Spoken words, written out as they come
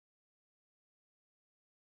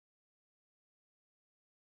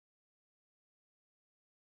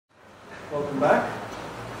Welcome back.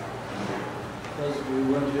 Those of you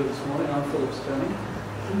who weren't here this morning, I'm Philip Stoney.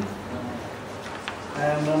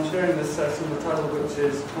 And I'm sharing this session, the title of which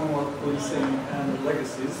is Commonwealth Policing and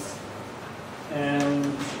Legacies. And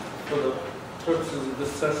for the purposes of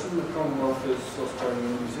this session, the Commonwealth is Australia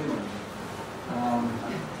and New Zealand.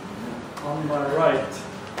 On my right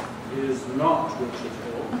is not Richard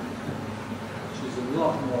Hill. She's a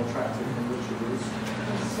lot more attractive than Richard is.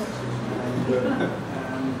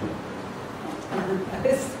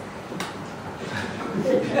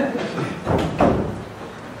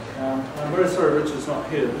 I'm very sorry Richard's not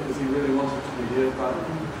here because he really wanted to be here, but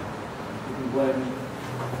you can blame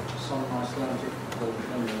some Icelandic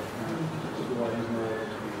anyway, which is why he's not able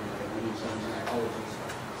to be here. He sends his apologies.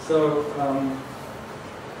 So,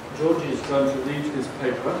 Georgie is going to read his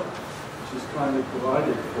paper, which is kindly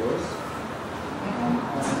provided for us. And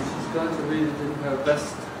she's going to read it in her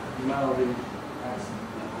best Maori accent.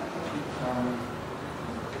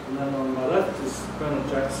 And then on my left is Colonel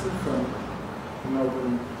Jackson from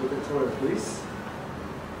Melbourne, the Victoria Police,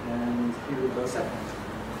 and he will go second.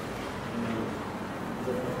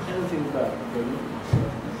 Anything about him,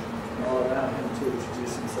 I'll allow him to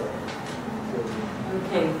introduce himself.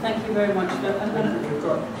 Okay, thank you very much. We've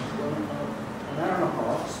got an hour and a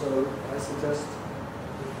half, so I suggest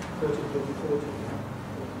 30, 40.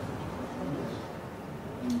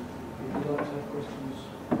 Would you like to have questions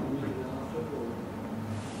immediately after?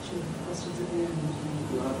 Questions at the end.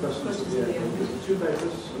 We'll have questions at the end. There's two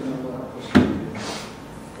papers, and then we'll have questions at the end.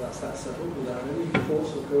 That's that settled without any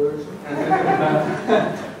force or coercion.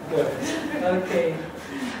 Okay,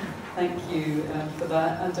 thank you for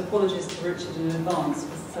that, and apologies to Richard in advance,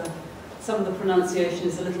 because some of the pronunciation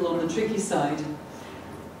is a little on the tricky side.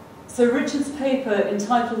 So Richard's paper,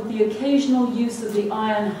 entitled The Occasional Use of the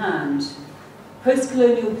Iron Hand,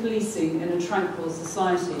 Post-Colonial Policing in a Tranquil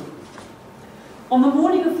Society. On the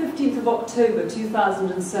morning of 15th of October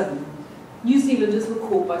 2007, New Zealanders were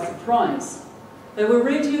caught by surprise. There were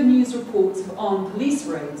radio news reports of armed police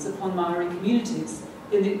raids upon Maori communities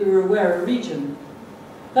in the Urewera region.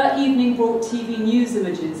 That evening brought TV news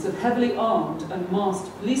images of heavily armed and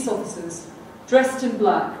masked police officers dressed in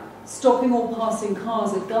black, stopping or passing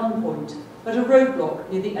cars at gunpoint at a roadblock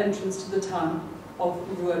near the entrance to the town of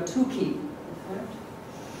Ruatuki.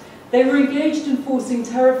 They were engaged in forcing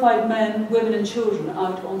terrified men, women and children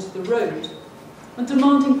out onto the road and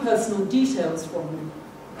demanding personal details from them,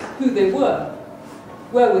 who they were,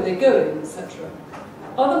 where were they going, etc.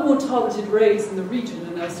 Other more targeted raids in the region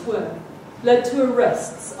and elsewhere led to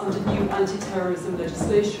arrests under new anti-terrorism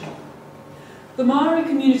legislation. The Maori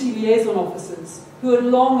community liaison officers, who had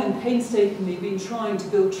long and painstakingly been trying to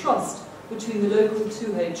build trust between the local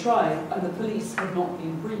Tuhe tribe and the police, had not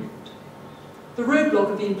been briefed. The roadblock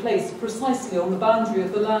had been placed precisely on the boundary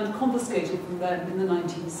of the land confiscated from them in the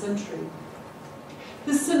 19th century.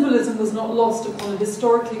 This symbolism was not lost upon a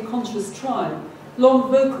historically conscious tribe, long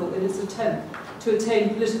vocal in its attempt to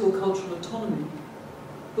attain political cultural autonomy.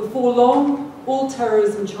 Before long, all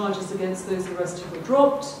terrorism charges against those arrested were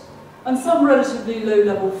dropped, and some relatively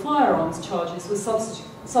low-level firearms charges were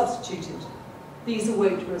substituted. These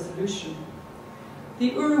await resolution.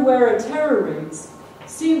 The Urewera terror raids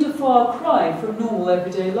seemed a far cry from normal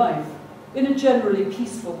everyday life in a generally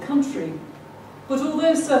peaceful country. But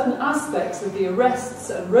although certain aspects of the arrests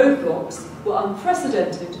and roadblocks were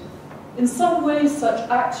unprecedented, in some ways such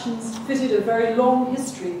actions fitted a very long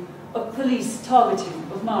history of police targeting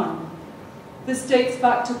of Maori. This dates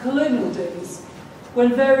back to colonial days,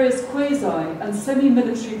 when various quasi and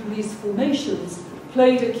semi-military police formations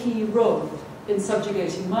played a key role in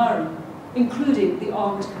subjugating Maori, including the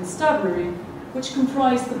armed constabulary, which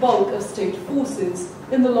comprised the bulk of state forces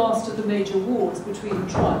in the last of the major wars between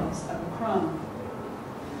tribes and the Crown.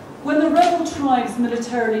 When the rebel tribes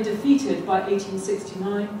militarily defeated by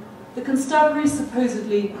 1869, the constabulary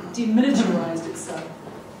supposedly demilitarized itself.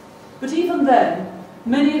 But even then,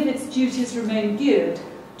 many of its duties remained geared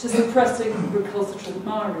to suppressing recalcitrant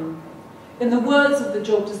Maori. In the words of the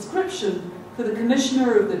job description for the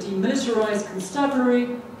commissioner of the demilitarized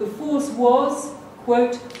constabulary, the force was,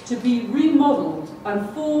 quote, to be remodelled and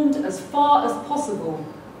formed as far as possible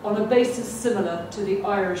on a basis similar to the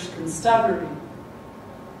Irish constabulary,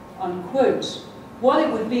 unquote. While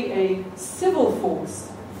it would be a civil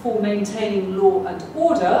force for maintaining law and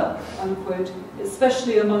order, unquote,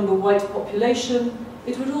 especially among the white population,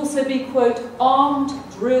 it would also be, quote, armed,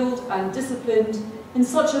 drilled and disciplined in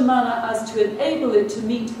such a manner as to enable it to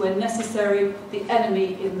meet, when necessary, the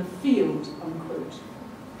enemy in the field, unquote.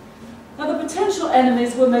 Now, the potential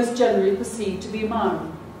enemies were most generally perceived to be Maori.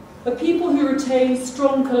 a people who retain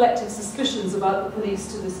strong collective suspicions about the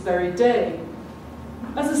police to this very day.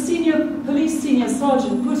 As a police senior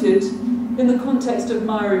sergeant put it, in the context of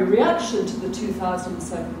Maori reaction to the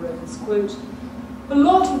 2007 raids, quote, "A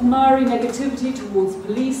lot of Maori negativity towards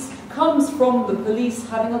police comes from the police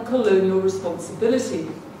having a colonial responsibility.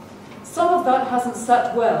 Some of that hasn't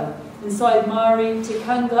sat well inside Maori,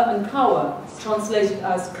 Tikanga and Kawa, translated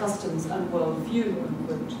as customs and worldview,"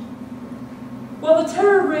 unquote. While the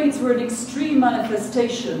terror raids were an extreme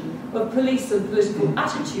manifestation of police and political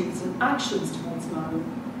attitudes and actions towards Maori,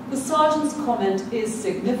 the sergeant's comment is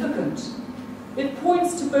significant. It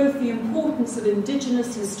points to both the importance of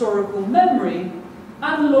indigenous historical memory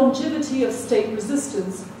and the longevity of state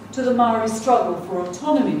resistance to the Maori struggle for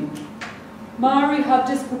autonomy. Maori have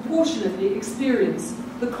disproportionately experienced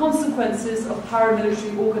the consequences of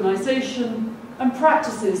paramilitary organisation and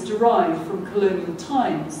practices derived from colonial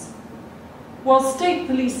times. While state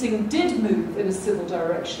policing did move in a civil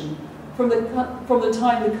direction from the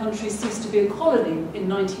time the country ceased to be a colony in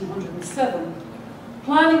 1907,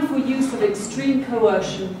 planning for use of extreme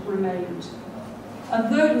coercion remained.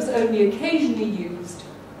 And though it was only occasionally used,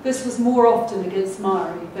 this was more often against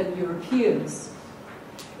Maori than Europeans.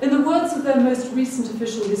 In the words of their most recent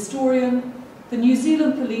official historian, the New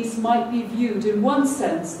Zealand police might be viewed in one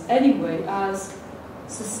sense anyway as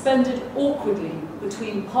suspended awkwardly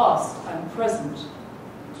between past and present.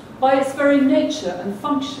 By its very nature and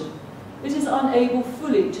function, it is unable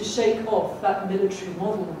fully to shake off that military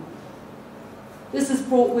model. This has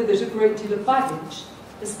brought with it a great deal of baggage,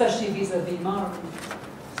 especially vis-à-vis Maori.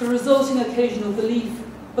 The resulting occasional belief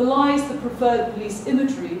belies the preferred police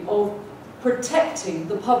imagery of protecting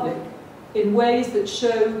the public in ways that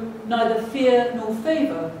show neither fear nor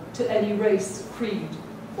favour to any race, creed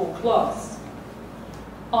or class.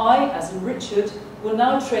 I, as in Richard, will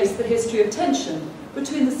now trace the history of tension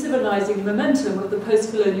between the civilising momentum of the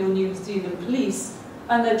post-colonial New Zealand police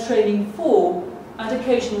and their training for and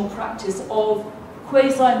occasional practice of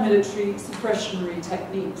quasi-military suppressionary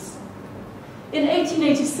techniques. In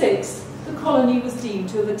 1886, the colony was deemed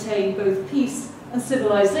to have attained both peace and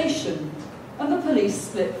civilisation, and the police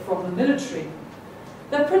split from the military.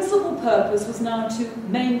 Their principal purpose was now to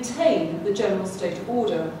maintain the general state of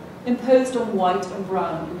order imposed on white and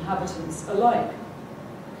brown inhabitants alike.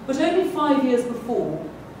 But only 5 years before,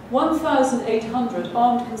 1,800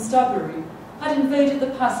 armed constabulary had invaded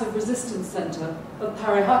the passive resistance centre of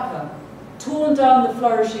Parihaka, torn down the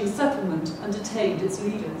flourishing settlement and detained its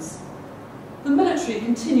leaders. The military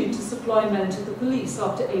continued to supply men to the police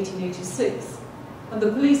after 1886, and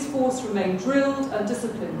the police force remained drilled and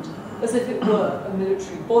disciplined as if it were a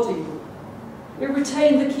military body. It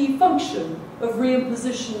retained the key function of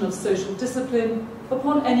reimposition of social discipline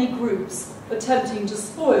upon any groups attempting to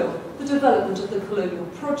spoil the development of the colonial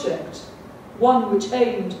project, one which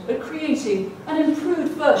aimed at creating an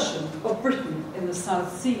improved version of Britain in the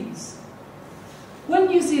South Seas. When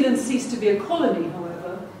New Zealand ceased to be a colony,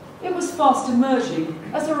 however, it was fast emerging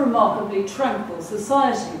as a remarkably tranquil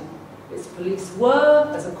society. Its police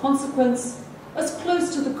were, as a consequence, as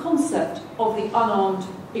close to the concept of the unarmed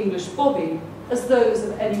English bobby as those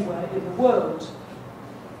of anywhere in the world.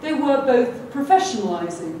 They were both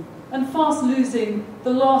professionalising and fast losing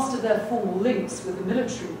the last of their formal links with the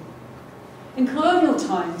military. In colonial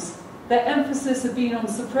times, their emphasis had been on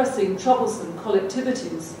suppressing troublesome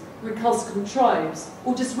collectivities, recalcitrant tribes,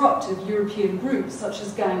 or disruptive European groups such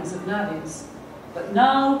as gangs of navvies. But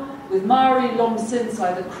now, with Maori long since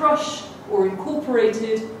either crushed or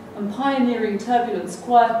incorporated and pioneering turbulence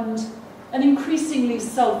quietened, an increasingly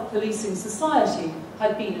self-policing society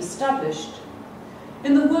had been established.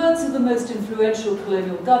 In the words of the most influential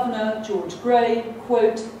colonial governor, George Grey,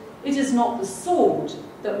 quote, "It is not the sword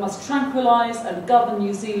that must tranquilise and govern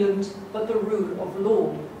New Zealand, but the rule of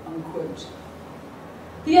law," unquote.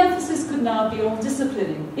 The emphasis could now be on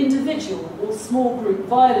disciplining individual or small group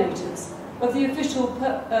violators of the official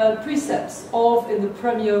precepts of, in the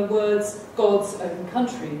premier words, God's own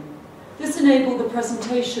country. This enabled the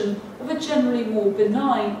presentation of a generally more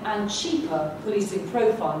benign and cheaper policing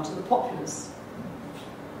profile to the populace.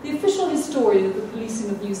 The official historian of the policing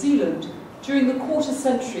of New Zealand during the quarter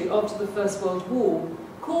century after the First World War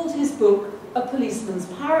called his book A Policeman's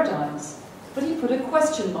Paradise, but he put a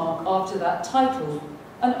question mark after that title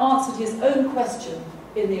and answered his own question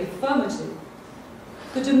in the affirmative.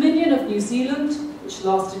 The Dominion of New Zealand, which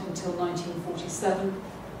lasted until 1947,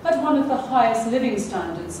 had one of the highest living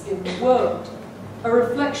standards in the world, a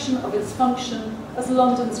reflection of its function as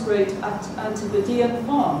London's great Antipodean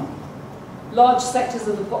farm. Large sectors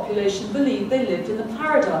of the population believed they lived in the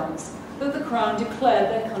paradise that the Crown declared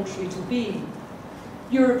their country to be.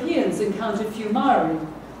 Europeans encountered few Maori,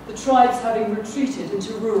 the tribes having retreated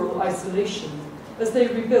into rural isolation as they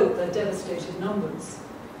rebuilt their devastated numbers.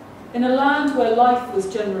 In a land where life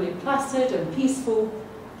was generally placid and peaceful,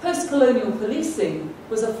 post-colonial policing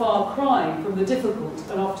was a far cry from the difficult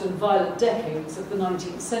and often violent decades of the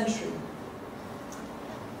 19th century.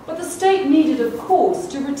 But the state needed, of course,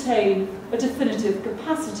 to retain a definitive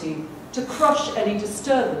capacity to crush any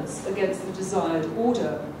disturbance against the desired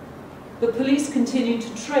order. The police continued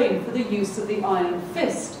to train for the use of the iron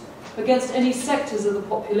fist against any sectors of the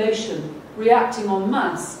population reacting en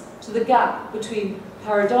masse to the gap between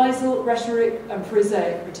paradisal rhetoric and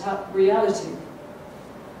prosaic reality.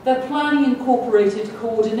 Their planning incorporated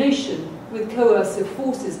coordination with coercive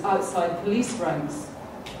forces outside police ranks.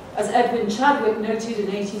 As Edwin Chadwick noted in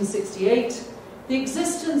 1868, the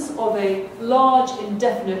existence of a large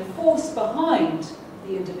indefinite force behind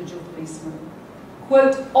the individual policeman,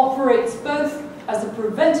 quote, operates both as a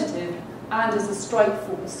preventative and as a strike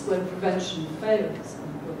force when prevention fails,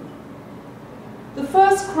 unquote. The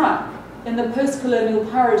first crack in the post-colonial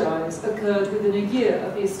paradise occurred within a year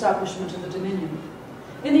of the establishment of the Dominion.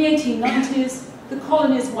 In the 1890s, the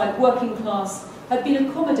colony's white working class had been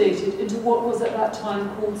accommodated into what was at that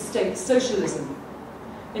time called state socialism.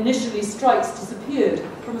 Initially, strikes disappeared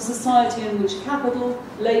from a society in which capital,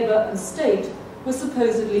 labour and state were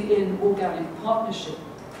supposedly in organic partnership.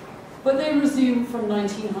 But they resumed from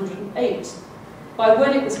 1908, by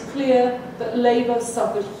when it was clear that labour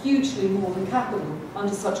suffered hugely more than capital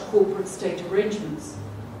under such corporate state arrangements.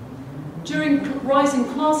 During rising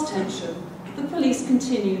class tension, the police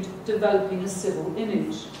continued developing a civil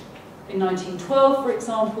image. In 1912, for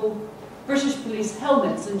example, British police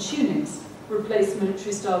helmets and tunics replaced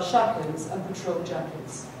military-style shakos and patrol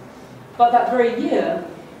jackets. But that very year,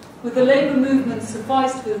 with the labour movement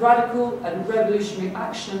sufficed with radical and revolutionary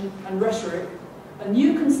action and rhetoric, a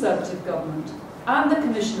new Conservative government and the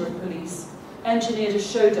Commissioner of Police engineered a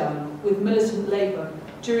showdown with militant labour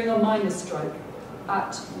during a miners' strike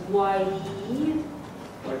at Waihi.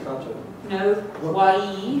 No,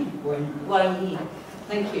 Waihi.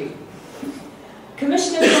 Thank you.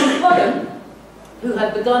 Commissioner John Cullen, who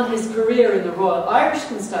had begun his career in the Royal Irish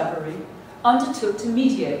Constabulary, undertook to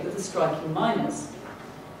mediate with the striking miners.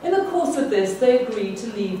 In the course of this, they agreed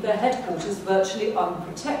to leave their headquarters virtually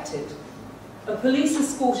unprotected. A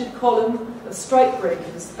police-escorted column of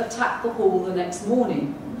strikebreakers attacked the hall the next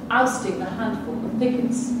morning, ousting a handful of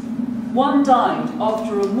pickets. One died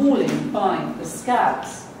after a mauling by the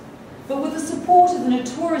scabs. But with the support of the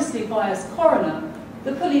notoriously biased coroner,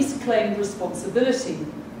 the police claimed responsibility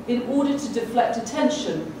in order to deflect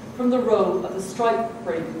attention from the role of the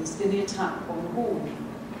strikebreakers in the attack on the hall.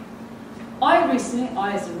 I,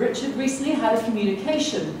 as in Richard, recently had a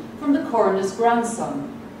communication from the coroner's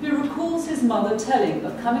grandson, who recalls his mother telling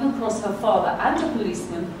of coming across her father and a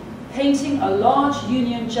policeman painting a large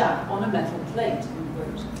Union Jack on a metal plate.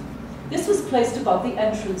 This was placed above the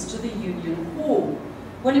entrance to the Union Hall,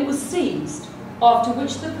 when it was seized, after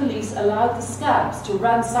which the police allowed the scabs to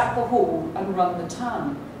ransack the hall and run the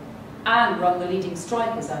town, and run the leading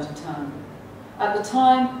strikers out of town. At the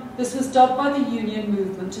time, this was dubbed by the Union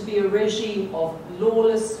movement to be a regime of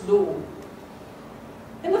lawless law.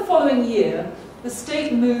 In the following year, the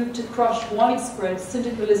state moved to crush widespread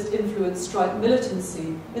syndicalist-influenced strike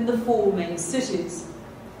militancy in the 4 main cities,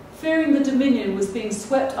 fearing the Dominion was being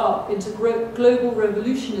swept up into global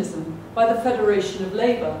revolutionism by the Federation of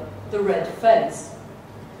Labour, the Red Feds.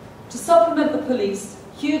 To supplement the police,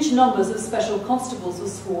 huge numbers of special constables were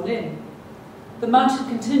sworn in. The mounted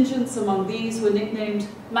contingents among these were nicknamed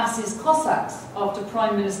Massey's Cossacks after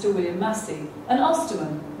Prime Minister William Massey, an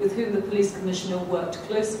Ulsterman with whom the police commissioner worked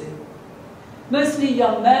closely. Mostly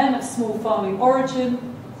young men of small farming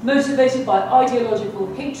origin, motivated by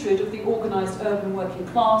ideological hatred of the organised urban working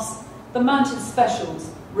class, the mounted specials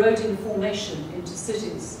rode in formation into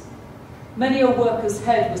cities. Many a worker's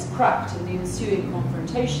head was cracked in the ensuing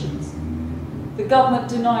confrontations. The government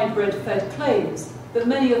denied red-fed claims that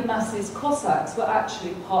many of Massey's Cossacks were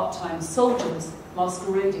actually part-time soldiers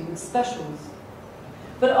masquerading as specials.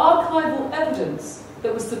 But archival evidence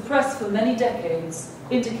that was suppressed for many decades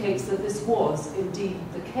indicates that this was indeed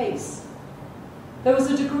the case. There was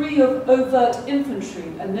a degree of overt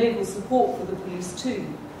infantry and naval support for the police too,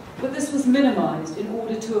 but this was minimised in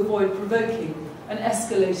order to avoid provoking an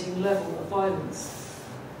escalating level of violence.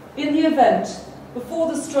 In the event,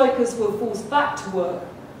 before the strikers were forced back to work,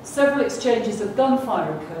 several exchanges of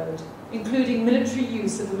gunfire occurred, including military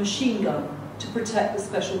use of a machine gun to protect the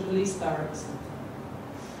special police barracks.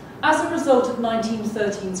 As a result of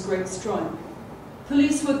 1913's Great Strike,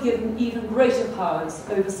 police were given even greater powers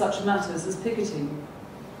over such matters as picketing.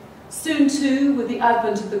 Soon too, with the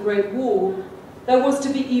advent of the Great War, there was to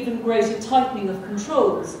be even greater tightening of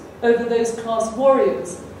controls over those class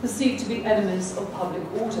warriors perceived to be enemies of public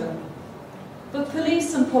order. But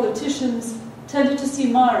police and politicians tended to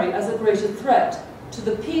see Maori as a greater threat to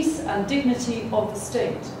the peace and dignity of the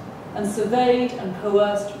state, and surveyed and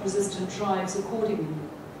coerced resistant tribes accordingly.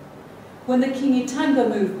 When the Kingitanga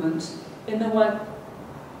movement in the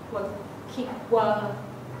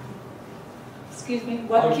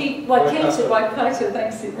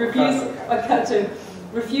Waikato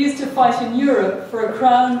refused to fight in Europe for a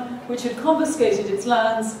crown which had confiscated its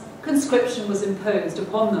lands, conscription was imposed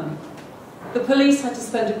upon them. The police had to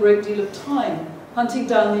spend a great deal of time hunting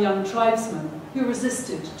down the young tribesmen who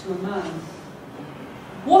resisted to a man.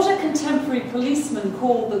 What a contemporary policeman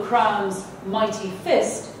called the Crown's mighty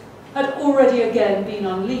fist had already again been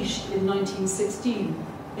unleashed in 1916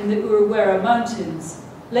 in the Urewera Mountains,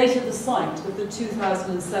 later the site of the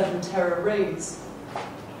 2007 terror raids.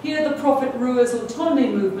 Here the Prophet Rua's autonomy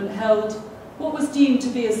movement held what was deemed to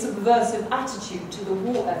be a subversive attitude to the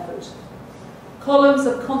war effort. Columns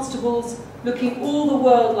of constables, looking all the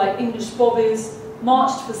world like English bobbies,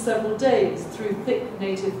 marched for several days through thick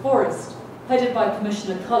native forest, headed by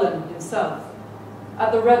Commissioner Cullen himself.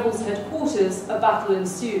 At the rebels' headquarters, a battle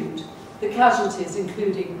ensued, the casualties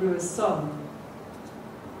including Rua's son.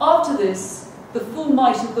 After this, the full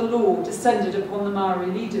might of the law descended upon the Maori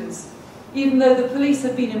leaders, even though the police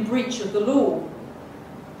had been in breach of the law.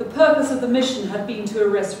 The purpose of the mission had been to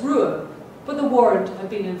arrest Rua, but the warrant had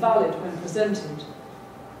been invalid when presented.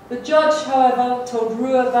 The judge, however, told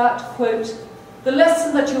Rua that, quote, "The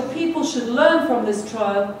lesson that your people should learn from this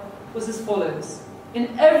trial was as follows.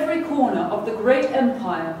 In every corner of the great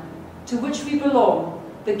empire to which we belong,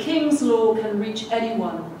 the king's law can reach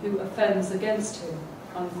anyone who offends against him,"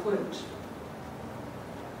 unquote.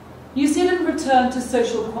 New Zealand returned to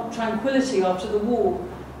social tranquility after the war,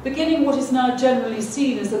 beginning what is now generally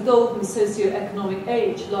seen as a golden socio-economic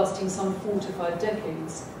age lasting some 4 to 5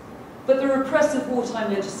 decades. But the repressive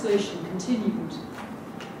wartime legislation continued.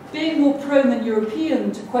 Being more prone than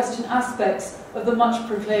European to question aspects of the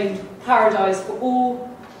much-proclaimed paradise for all,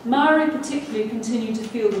 Maori particularly continued to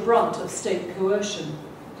feel the brunt of state coercion.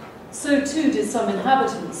 So too did some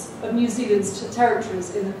inhabitants of New Zealand's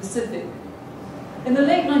territories in the Pacific. In the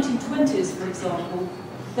late 1920s, for example,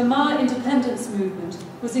 the Maori independence movement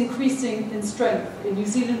was increasing in strength in New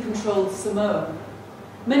Zealand-controlled Samoa.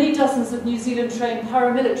 Many dozens of New Zealand-trained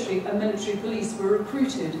paramilitary and military police were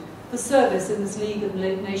recruited for service in this League of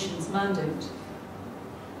Nations mandate.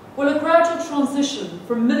 While a gradual transition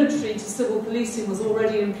from military to civil policing was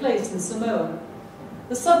already in place in Samoa,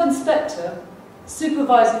 the sub-inspector,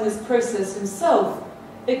 supervising this process himself,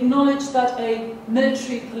 acknowledged that a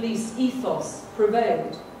military police ethos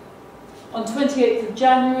prevailed. On 28th of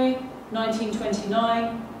January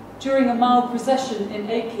 1929, during a Mau procession in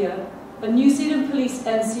Apia, a New Zealand police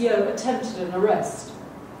NCO attempted an arrest.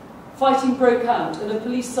 Fighting broke out and a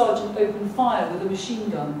police sergeant opened fire with a machine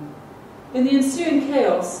gun. In the ensuing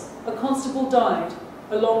chaos, a constable died,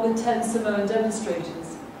 along with 10 Samoan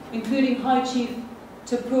demonstrators, including High Chief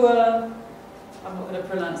Tupua, I'm not going to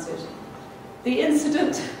pronounce it. The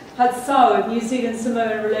incident had soured New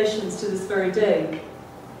Zealand-Samoan relations to this very day.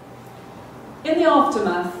 In the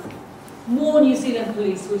aftermath, more New Zealand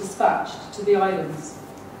police were dispatched to the islands,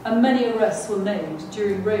 and many arrests were made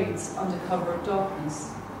during raids under cover of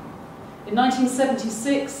darkness. In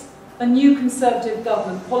 1976, a new Conservative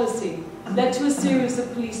government policy led to a series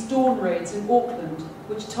of police dawn raids in Auckland,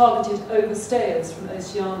 which targeted overstayers from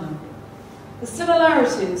Oceania. The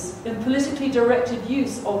similarities in politically directed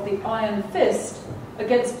use of the iron fist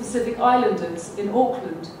against Pacific Islanders in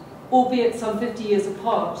Auckland, albeit some 50 years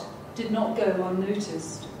apart, did not go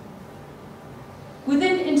unnoticed.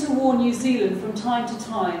 Within interwar New Zealand, from time to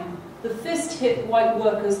time, the fist hit white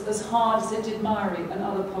workers as hard as it did Maori and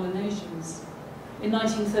other Polynesians. In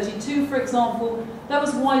 1932, for example, there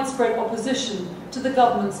was widespread opposition to the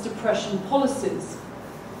government's depression policies.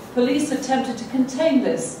 Police attempted to contain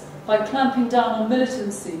this by clamping down on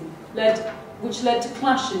militancy, which led to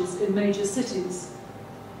clashes in major cities.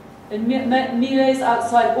 In melees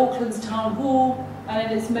outside Auckland's town hall and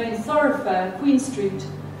in its main thoroughfare, Queen Street,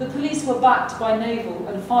 the police were backed by naval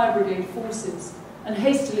and fire brigade forces and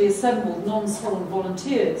hastily assembled non-sworn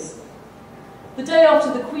volunteers. The day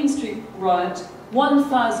after the Queen Street riot,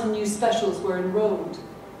 1,000 new specials were enrolled,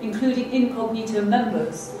 including incognito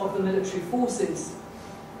members of the military forces.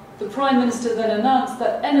 The Prime Minister then announced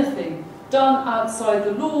that anything done outside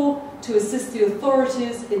the law to assist the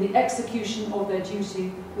authorities in the execution of their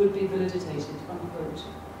duty would be validated, unquote.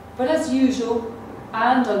 But as usual,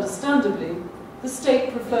 and understandably, the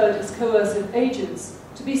state preferred its coercive agents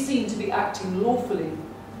to be seen to be acting lawfully,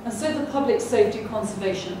 and so the Public Safety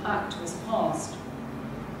Conservation Act was passed.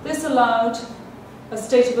 This allowed a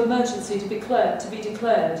state of emergency to be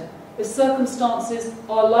declared if circumstances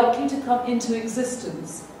are likely to come into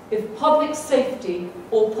existence if public safety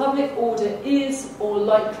or public order is or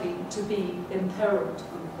likely to be imperilled,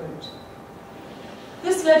 unquote.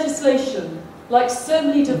 This legislation, like so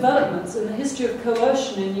many developments in the history of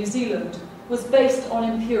coercion in New Zealand, was based on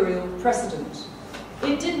imperial precedent.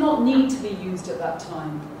 It did not need to be used at that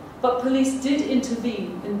time, but police did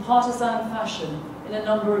intervene in partisan fashion in a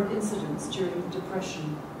number of incidents during the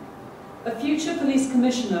Depression. A future police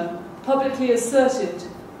commissioner publicly asserted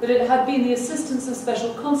that it had been the assistance of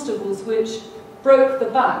special constables which broke the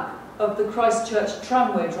back of the Christchurch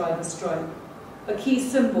tramway driver strike, a key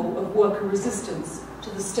symbol of worker resistance to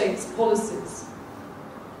the state's policies.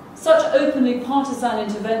 Such openly partisan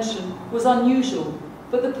intervention was unusual,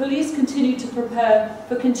 but the police continued to prepare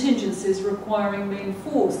for contingencies requiring main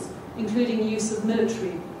force, including use of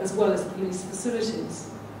military as well as police facilities.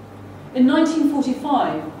 In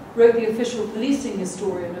 1945, wrote the official policing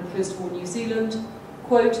historian of post-war New Zealand,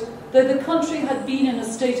 quote, "Though the country had been in a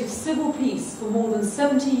state of civil peace for more than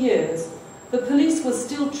 70 years, the police was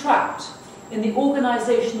still trapped in the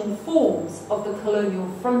organisational forms of the colonial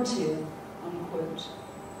frontier," unquote.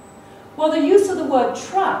 While the use of the word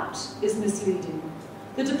trapped is misleading,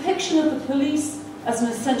 the depiction of the police as an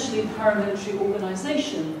essentially paramilitary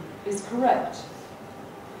organisation is correct.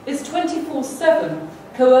 Its 24/7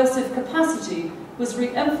 coercive capacity was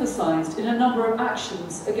re-emphasised in a number of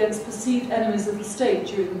actions against perceived enemies of the state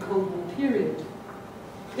during the Cold War period.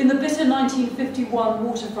 In the bitter 1951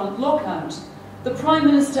 waterfront lockout, the Prime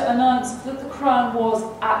Minister announced that the Crown was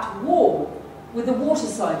at war with the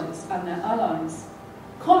Watersiders and their allies.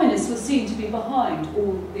 Communists were seen to be behind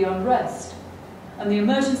all the unrest, and the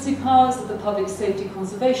emergency powers of the Public Safety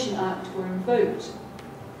Conservation Act were invoked.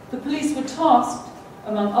 The police were tasked,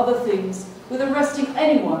 among other things, with arresting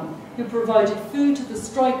anyone who provided food to the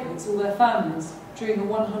strikers or their families during the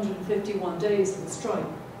 151 days of the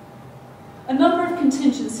strike. A number of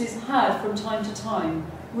contingencies had, from time to time,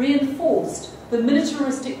 reinforced the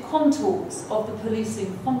militaristic contours of the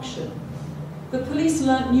policing function. The police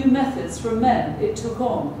learnt new methods from men it took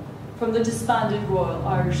on from the disbanded Royal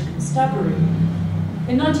Irish Constabulary.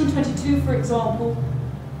 In 1922, for example,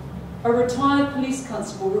 a retired police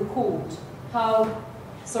constable recalled how,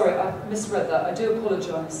 sorry, I misread that, I do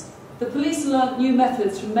apologise. The police learnt new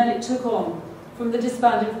methods from men it took on from the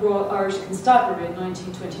disbanded Royal Irish Constabulary in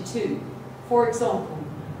 1922. For example,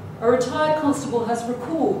 a retired constable has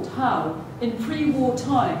recalled how, in pre-war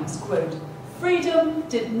times, quote, "freedom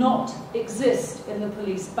did not exist in the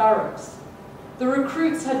police barracks. The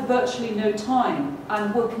recruits had virtually no time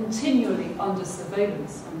and were continually under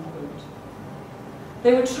surveillance," unquote.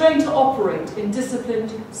 They were trained to operate in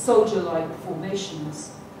disciplined, soldier-like formations.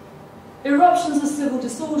 Eruptions of civil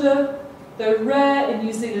disorder, though rare in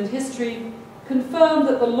New Zealand history, confirmed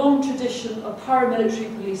that the long tradition of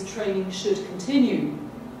paramilitary police training should continue.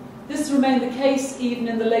 This remained the case even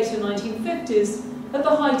in the later 1950s, at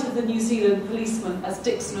the height of the New Zealand policeman as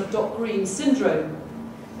Dixon of Dock Green syndrome.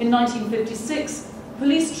 In 1956,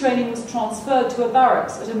 police training was transferred to a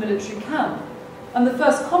barracks at a military camp, and the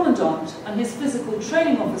first commandant and his physical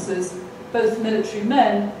training officers, both military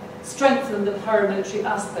men, strengthened the paramilitary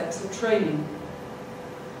aspects of training.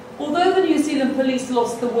 Although the New Zealand Police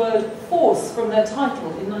lost the word force from their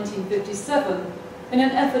title in 1957 in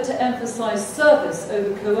an effort to emphasise service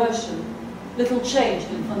over coercion, little changed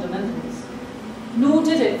in fundamentals. Nor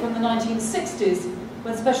did it from the 1960s,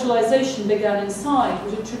 when specialisation began inside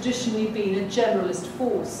what had traditionally been a generalist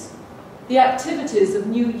force. The activities of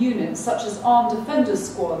new units such as armed defender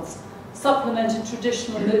squads supplemented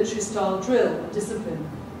traditional military-style drill and discipline.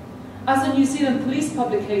 As a New Zealand police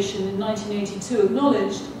publication in 1982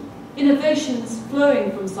 acknowledged, innovations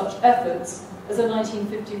flowing from such efforts, as a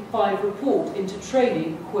 1955 report into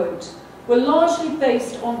training, quote, were largely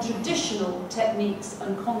based on traditional techniques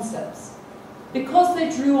and concepts. Because they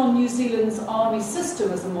drew on New Zealand's army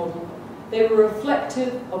system as a model, they were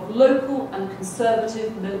reflective of local and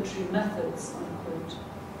conservative military methods, unquote.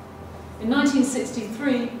 In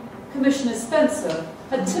 1963, Commissioner Spencer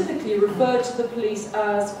had typically referred to the police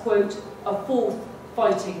as, quote, a fourth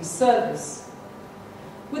fighting service.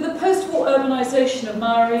 With the post-war urbanisation of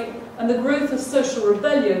Maori and the growth of social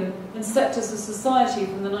rebellion in sectors of society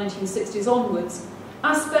from the 1960s onwards,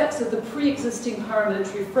 aspects of the pre-existing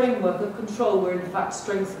paramilitary framework of control were in fact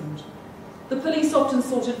strengthened. The police often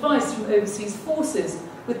sought advice from overseas forces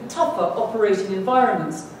with tougher operating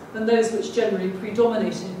environments than those which generally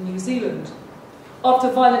predominated in New Zealand.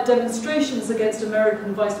 After violent demonstrations against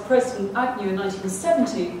American Vice President Agnew in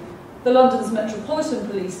 1970, the London's Metropolitan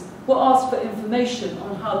Police were asked for information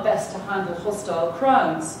on how best to handle hostile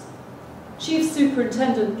crowds. Chief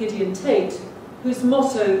Superintendent Gideon Tate, whose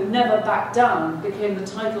motto, "Never Back Down," became the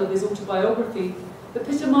title of his autobiography,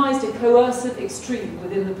 epitomised a coercive extreme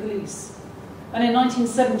within the police, and in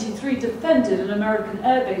 1973 defended an American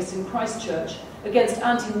airbase in Christchurch against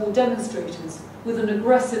anti-war demonstrators with an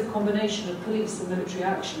aggressive combination of police and military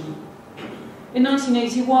action. In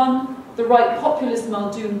 1981, the right populist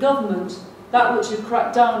Muldoon government, that which had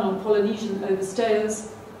cracked down on Polynesian overstayers,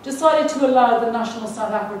 decided to allow the national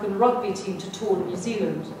South African rugby team to tour New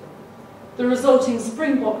Zealand. The resulting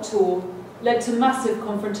Springbok tour led to massive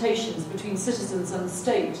confrontations between citizens and the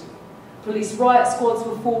state. Police riot squads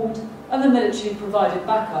were formed and the military provided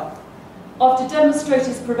backup. After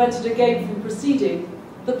demonstrators prevented a game from proceeding,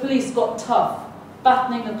 the police got tough,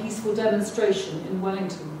 battening a peaceful demonstration in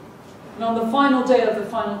Wellington. And on the final day of the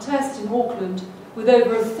final test in Auckland, with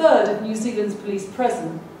over a third of New Zealand's police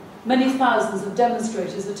present, many thousands of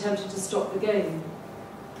demonstrators attempted to stop the game.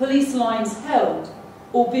 Police lines held,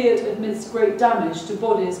 albeit amidst great damage to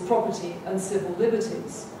bodies, property and civil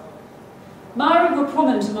liberties. Maori were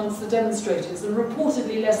prominent amongst the demonstrators and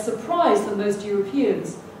reportedly less surprised than most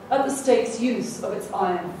Europeans at the state's use of its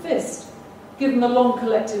iron fist, given the long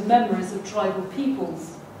collective memories of tribal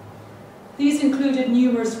peoples. These included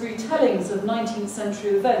numerous retellings of 19th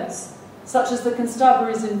century events, such as the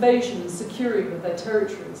constabulary's invasion and securing of their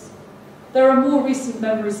territories. There are more recent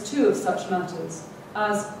memories too of such matters,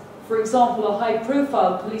 as, for example, a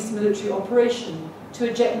high-profile police-military operation to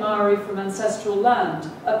eject Maori from ancestral land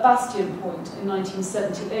at Bastion Point in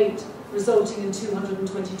 1978, resulting in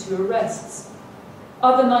 222 arrests.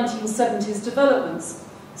 Other 1970s developments,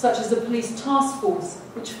 such as a police task force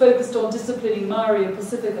which focused on disciplining Maori and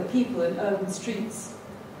Pacifica people in urban streets,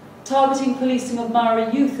 targeting policing of Maori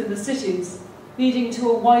youth in the cities, leading to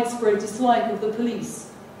a widespread dislike of the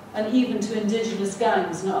police, and even to indigenous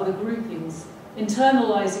gangs and other groupings,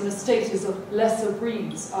 internalising a status of lesser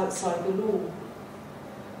breeds outside the law.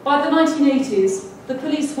 By the 1980s, the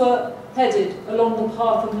police were headed along the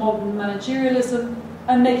path of modern managerialism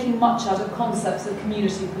and making much out of concepts of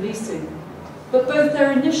community policing. But both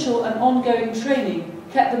their initial and ongoing training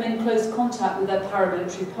kept them in close contact with their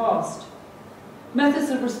paramilitary past. Methods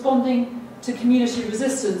of responding to community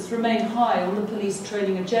resistance remain high on the police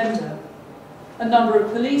training agenda. A number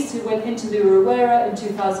of police who went into the Urewera in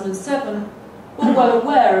 2007 were well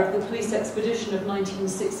aware of the police expedition of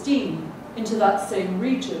 1916 into that same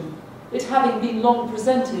region, it having been long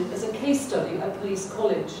presented as a case study at Police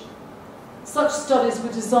College. Such studies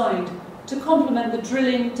were designed to complement the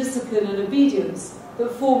drilling, discipline and obedience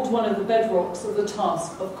that formed one of the bedrocks of the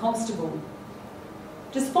task of constable.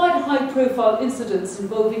 Despite high-profile incidents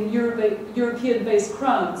involving European-based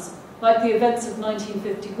crowds, like the events of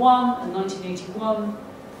 1951 and 1981,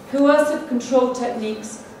 coercive control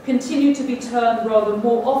techniques continue to be turned rather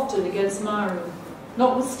more often against Maori,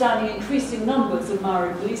 notwithstanding increasing numbers of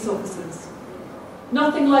Maori police officers.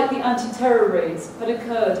 Nothing like the anti-terror raids had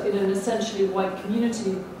occurred in an essentially white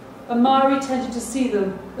community, and Maori tended to see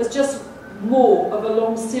them as just more of a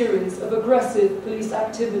long series of aggressive police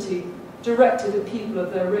activity directed at people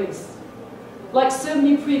of their race. Like so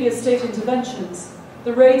many previous state interventions,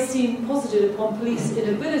 the raids seemed posited upon police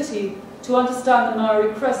inability to understand the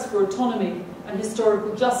Maori quest for autonomy and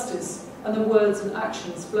historical justice and the words and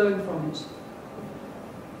actions flowing from it.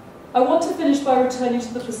 I want to finish by returning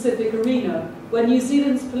to the Pacific arena, where New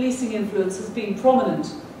Zealand's policing influence has been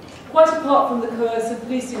prominent. Quite apart from the coercive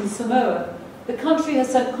policing in Samoa, the country has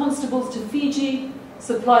sent constables to Fiji,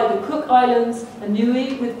 supplied the Cook Islands and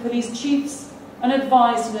Niue with police chiefs, and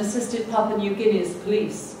advised and assisted Papua New Guinea's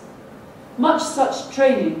police. Much such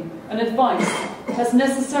training and advice has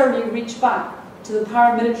necessarily reached back to the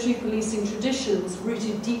paramilitary policing traditions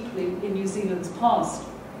rooted deeply in New Zealand's past.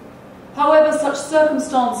 However, such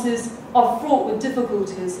circumstances are fraught with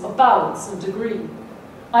difficulties of balance and degree.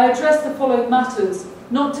 I address the following matters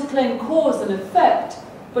not to claim cause and effect,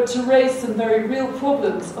 but to raise some very real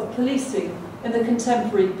problems of policing in the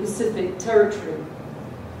contemporary Pacific territory.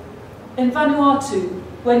 In Vanuatu,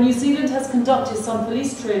 where New Zealand has conducted some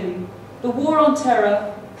police training, the war on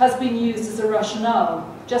terror has been used as a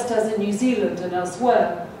rationale, just as in New Zealand and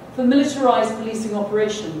elsewhere, for militarised policing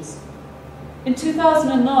operations. In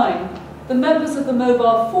 2009, the members of the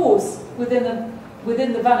mobile force within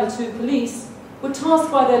the Vanuatu police were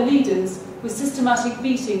tasked by their leaders with systematic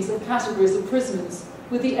beatings of categories of prisoners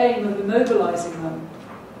with the aim of immobilising them.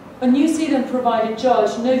 A New Zealand-provided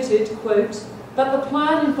judge noted, quote, that the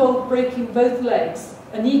plan involved breaking both legs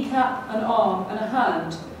a kneecap, an arm and a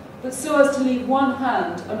hand, but so as to leave one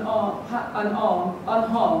hand and arm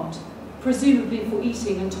unharmed, presumably for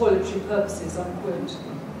eating and toiletry purposes, unquote.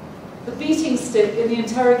 The beating stick in the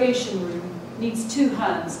interrogation room needs two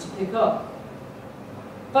hands to pick up.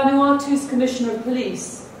 Vanuatu's Commissioner of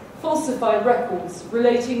Police falsified records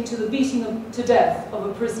relating to the beating to death of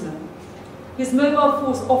a prisoner. His mobile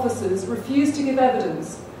force officers refused to give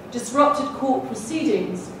evidence, disrupted court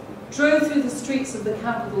proceedings, drove through the streets of the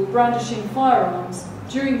capital brandishing firearms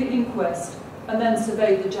during the inquest, and then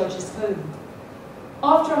surveyed the judge's home.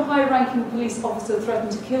 After a high-ranking police officer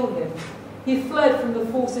threatened to kill him, he fled from the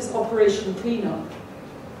force's Operation Cleanup.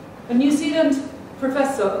 A New Zealand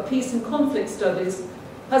professor of peace and conflict studies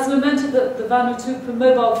has lamented that the Vanuatu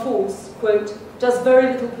mobile force, quote, does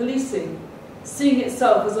very little policing, seeing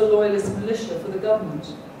itself as a loyalist militia for the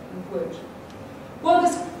government, unquote. While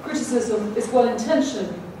this criticism is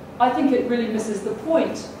well-intentioned, I think it really misses the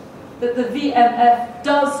point that the VMF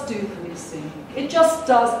does do policing. It just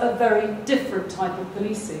does a very different type of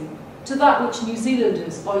policing to that which New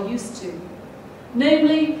Zealanders are used to.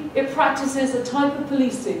 Namely, it practices a type of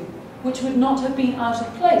policing which would not have been out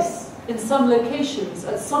of place in some locations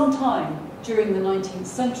at some time during the 19th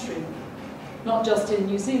century, not just in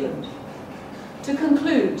New Zealand. To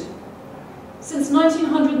conclude, since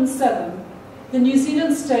 1907, the New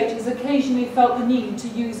Zealand state has occasionally felt the need to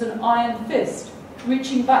use an iron fist,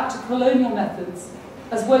 reaching back to colonial methods,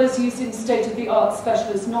 as well as using state-of-the-art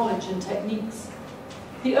specialist knowledge and techniques.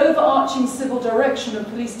 The overarching civil direction of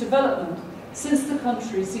police development, since the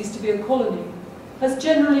country ceased to be a colony, has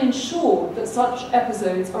generally ensured that such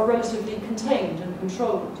episodes are relatively contained and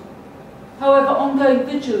controlled. However, ongoing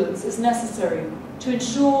vigilance is necessary to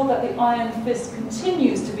ensure that the iron fist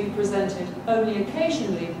continues to be presented only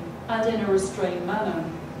occasionally and in a restrained manner.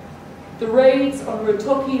 The raids on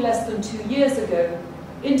Rotoki less than 2 years ago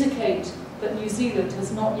indicate that New Zealand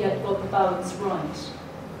has not yet got the balance right.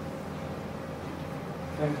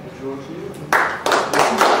 Thank you, Georgie.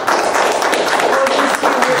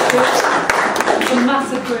 The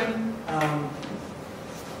massacring.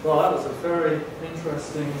 Well, that was a very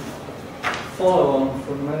interesting follow-on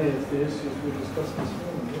from many of the issues we discussed this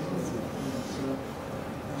morning, isn't it?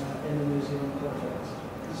 In the New Zealand context.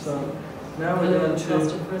 So now we're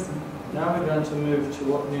going to move to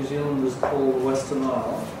what New Zealanders call the Western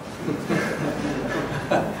Isle.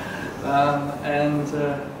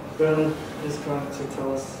 Bernard is going to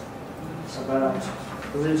tell us about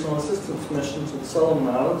the Regional Assistance Mission to the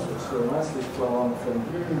Solomon Islands, which will nicely flow on from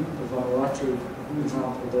the Vanuatu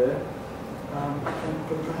example there.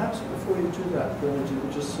 But perhaps before you do that, Bernard, you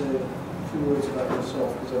could just say a few words about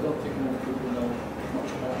yourself, because I don't think many people know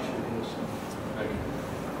much about you here. So. Thank you.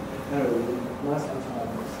 Anyway, nicely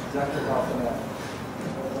timed. Exactly half an hour.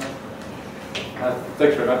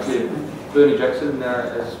 Thanks very much. Bernie Jackson,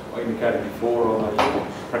 as I indicated before, I'm a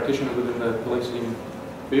practitioner within the policing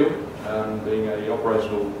field, being an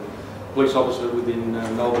operational police officer within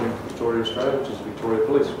Melbourne, Victoria, Australia, which is Victoria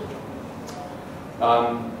Police.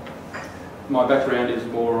 My background is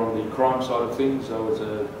more on the crime side of things. I was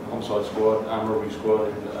a homicide squad, armed robbery squad,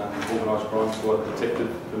 and organised crime squad detective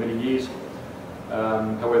for many years.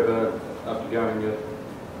 However,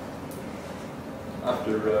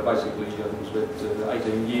 basically I was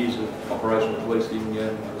 18 years of operational policing, I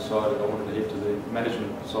decided I wanted to head to the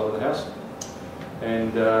management side of the house,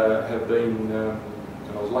 and have been,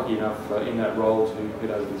 and I was lucky enough in that role to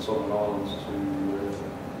head over to the Solomon Islands to,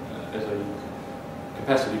 as a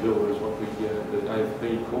capacity builder, is what the AFP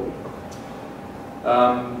called it.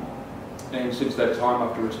 And since that time,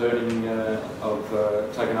 after returning,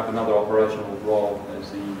 I've taken up another operational role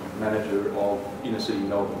as the manager of inner city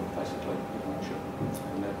Melbourne, basically.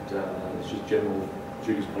 And that is just general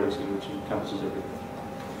duties policing, which encompasses everything.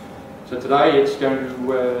 So today it's going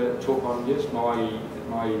to talk on, yes, my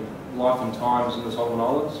life and times in the Solomon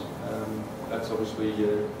Islands. That's obviously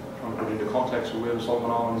trying to put into context of where the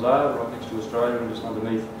Solomon Islands are, right next to Australia and just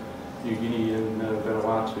underneath New Guinea and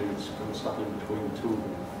Vanuatu. It's kind of stuck in between the two of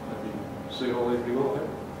them. You can see it all there pretty well, eh?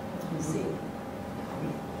 You see.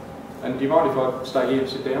 And do you mind if I stay here and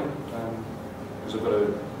sit down? Because I've got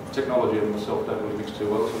a technology of myself, don't really mix too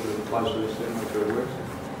well, so I'm going to be close to this then, make sure it works.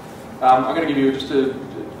 I'm going to give you just a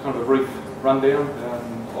kind of a brief rundown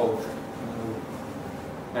of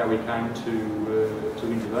how we came to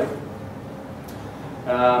intervene.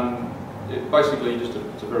 Basically, just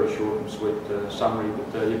it's a very short and sweet summary,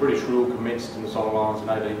 but the British rule commenced in the Solomon Islands in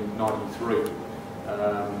 1893.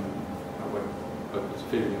 It's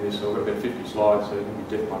fitting in this, so I've got about 50 slides, so you can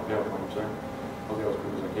be deaf my PowerPoint, so I'll go as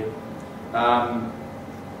quick as I can.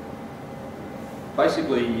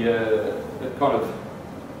 Basically, it kind of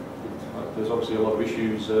There's obviously a lot of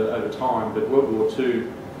issues over time, but World War II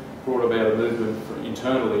brought about a movement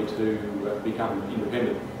internally to become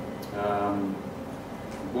independent.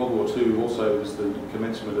 World War II also was the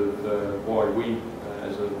commencement of why we,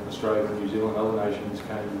 as Australia and New Zealand and other nations,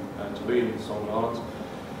 came to be in the Solomon Islands,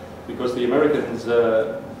 because the Americans,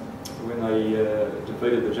 when they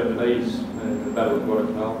defeated the Japanese in the Battle of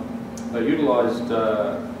Guadalcanal, they utilised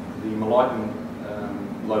the Malayan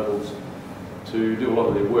locals to do a lot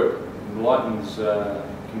of their work. The Malayans,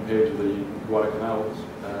 compared to the Guadalcanal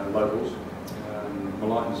locals,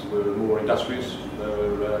 Malayans were more industrious. They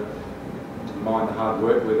were didn't mind the hard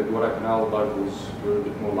work, where the Guadalcanal locals were a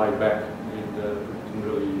bit more laid back and didn't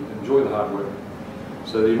really enjoy the hard work.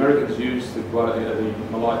 So the Americans used the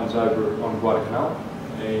Malayans over on Guadalcanal,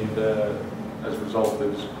 and as a result there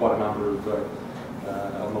was quite a number of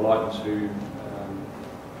Malayans who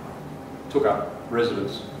took up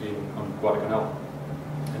residence on Guadalcanal.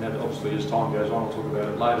 And that obviously, as time goes on, I'll talk about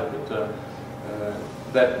it later,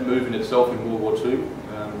 but that move in itself in World War II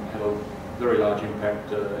had a very large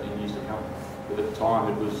impact in years to come. But at the time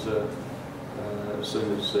it was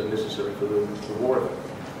seen as necessary for the war effort.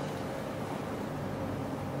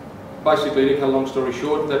 Basically, to cut a long story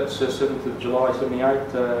short, that's 7th of July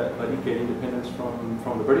 78, they did get independence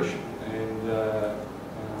from the British, and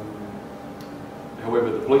however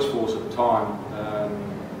the police force at the time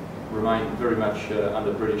remained very much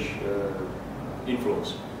under British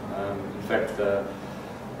influence. In fact,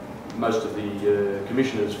 most of the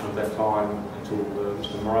commissioners from that time until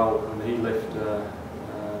Mr. Morrell, when he left,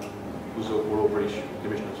 were all British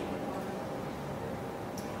commissioners.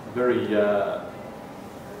 Very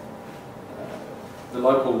the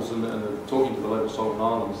locals and talking to the local Solomon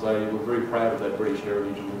Islands, they were very proud of that British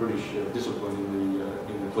heritage and the British discipline in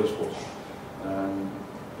the police force.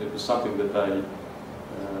 It was something that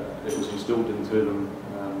it was instilled into them.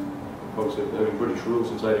 Obviously, having British rule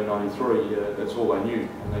since 1893, that's all they knew,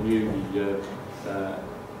 and they knew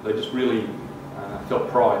they just really felt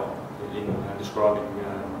pride in describing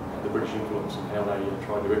the British influence and how they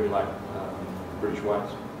tried to emulate British ways.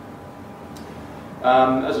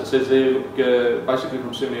 As it says there, basically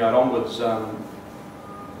from 78 onwards,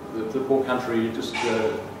 the poor country just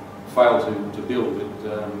failed to build.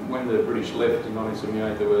 When the British left in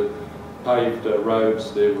 1978, there were paved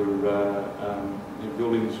roads, there were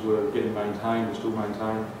buildings were getting maintained, were still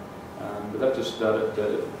maintained, but that just started,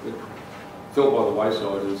 it fell by the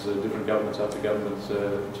wayside as different governments after governments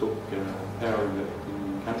took power in the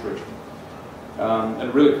country. And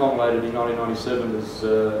it really culminated in 1997 as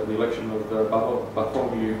the election of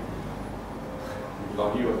Bartholomew, I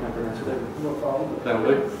can't pronounce it ever. That'll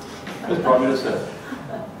do. As Prime Minister.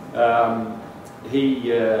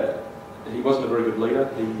 He wasn't a very good leader.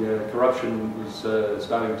 Corruption was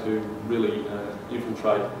starting to really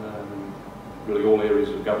infiltrate really all areas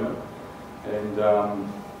of government, and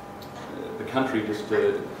the country just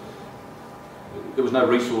there was no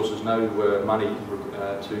resources, no money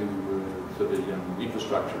for the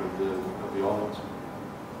infrastructure of the islands.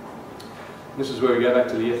 This is where we go back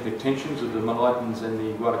to the ethnic tensions of the Malayans and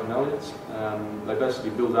the Guadalcanalians. They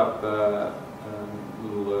basically built up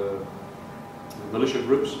little militia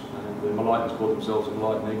groups. The Malayans called themselves the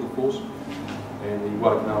Malayan Eagle Force, and the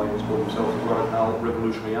Guadalcanalians called themselves the Guadalcanal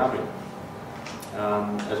Revolutionary Army.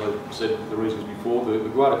 As I said the reasons before, the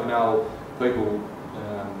Guadalcanal people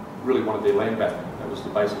really wanted their land back. That was the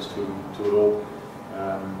basis to it all.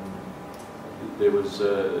 There was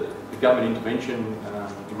the government intervention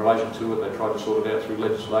in relation to it. They tried to sort it out through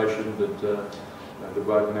legislation that the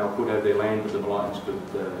Guadalcanal could have their land, but the Malayans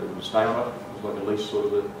could stay on it. It was like a lease sort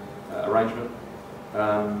of arrangement.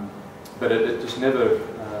 But it just never,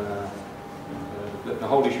 the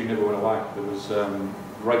whole issue never went away. There was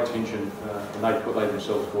great tension, and they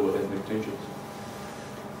themselves call it ethnic tensions.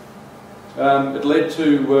 It led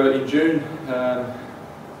to, in June, the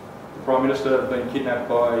Prime Minister being kidnapped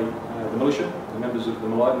by the militia, the members of the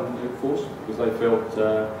Malayan force, because they felt,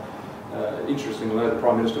 interestingly, the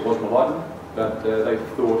Prime Minister was Malayan, but they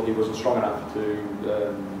thought he wasn't strong enough to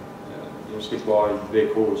stick by their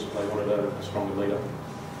cause. They wanted a stronger leader.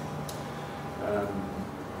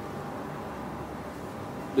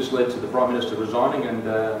 This led to the Prime Minister resigning, and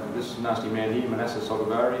this nasty man here, Manasseh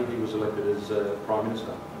Sogavari, he was elected as Prime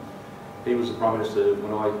Minister. He was the Prime Minister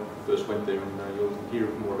when I first went there, and you'll hear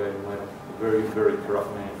more about him later. A very, very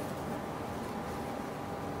corrupt man.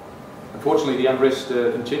 Unfortunately, the unrest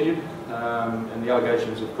continued, and the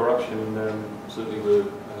allegations of corruption certainly were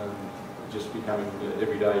just becoming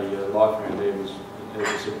everyday life around there, was, as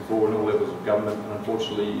I said before, in all levels of government, and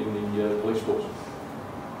unfortunately in the police force.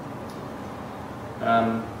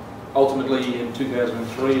 ultimately, in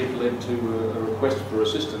 2003, it led to a request for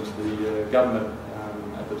assistance. The government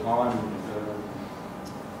at the time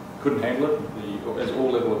couldn't handle it, as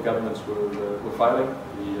all level of governments were failing.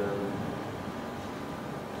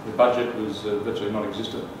 The budget was virtually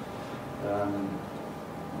non-existent.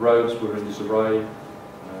 Roads were in disarray,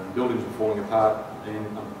 buildings were falling apart,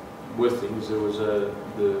 and worst things, there was the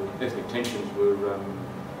ethnic tensions were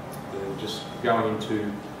just going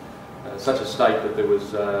into such a state that there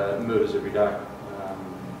was murders every day.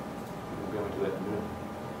 We'll go into that in a minute.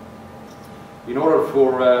 In order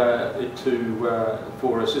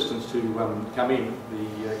for assistance to come in,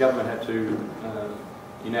 the government had to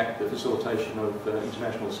enact the Facilitation of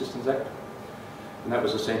International Assistance Act, and that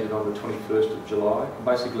was assented on the 21st of July.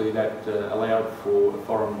 Basically, that allowed for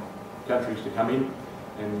foreign countries to come in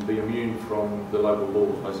and be immune from the local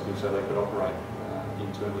laws, basically, so they could operate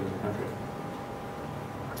internally in the country.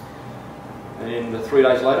 And 3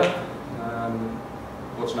 days later,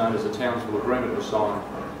 what's known as the Townsville Agreement was signed.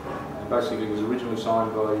 And basically, it was originally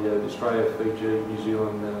signed by Australia, Fiji, New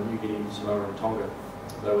Zealand, New Guinea, Samoa, and Tonga.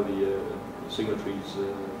 They were the signatories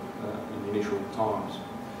in the initial times.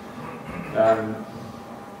 And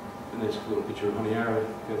there's a little picture of Honiara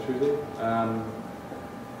go through there.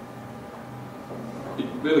 It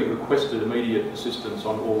really requested immediate assistance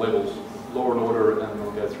on all levels, law and order, and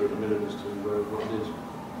I'll go through it in a minute as to what it is.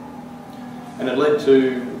 And it led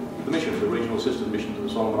to the mission, the Regional Assistance Mission to the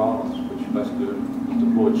Solomon Islands, which basically was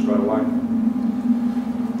deployed straight away.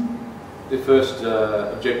 Their first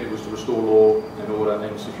objective was to restore law and order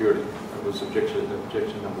and security. That was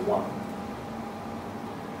objection number one.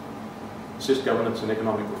 Assist governance and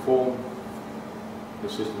economic reform,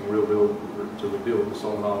 assisting to rebuild the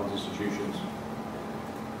Solomon Islands institutions.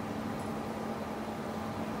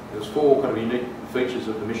 There's four kind of unique features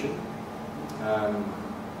of the mission.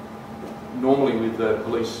 Normally with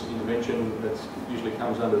police intervention, that usually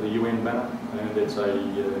comes under the UN banner, and it's a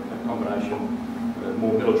combination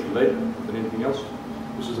more military-led than anything else.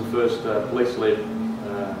 This is the first police-led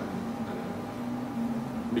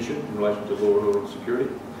mission in relation to law and order and security.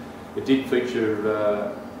 It did feature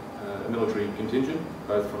a military contingent,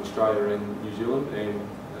 both from Australia and New Zealand, and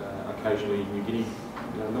occasionally New Guinea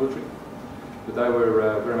military. But they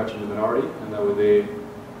were very much in the minority, and they were there,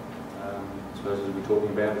 I suppose, as we're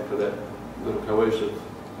talking about, for that little coercive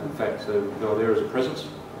fact. So they were there as a presence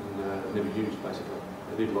and never used, basically.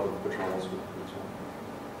 They did a lot of patrols with it.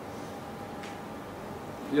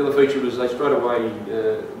 The other feature was they straight away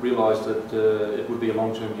realised that it would be a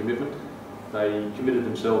long-term commitment. They committed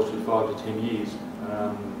themselves to 5 to 10 years.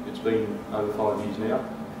 It's been over 5 years now.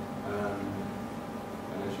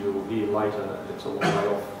 And as you'll hear later, it's a long way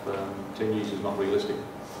off. 10 years is not realistic.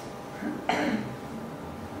 And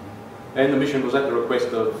the mission was at the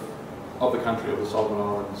request of the country, of the Solomon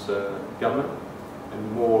Islands government,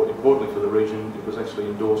 and more importantly for the region, it was actually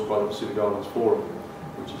endorsed by the Pacific Islands Forum,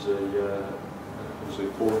 which is obviously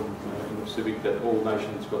a forum in the Pacific that all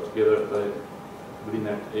nations got together within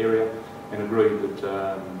that area and agreed that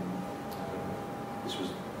this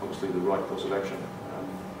was obviously the right course of action.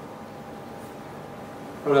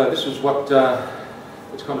 This is what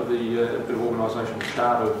it's kind of the a bit of organisational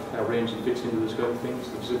chart of how Ramsey fits into the scheme of things.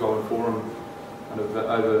 The Pacific Island Forum kind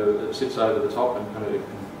of sits over the top and kind of is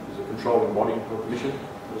a controlling body of the mission,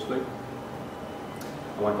 so to speak.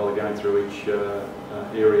 I won't bother going through each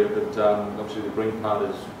area, but obviously the green part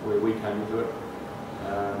is where we came into it.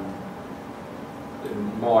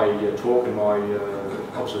 And my talk and my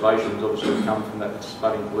observations obviously come from that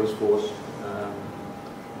participating police force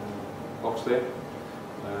box there.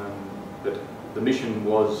 But the mission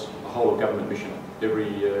was a whole of government mission.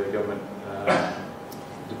 Every government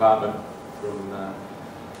department from the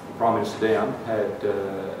Prime Minister down had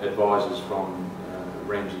advisors from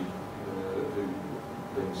Ramsey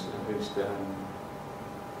who was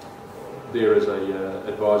there as a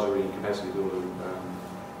advisory and capacity builder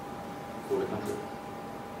for the country.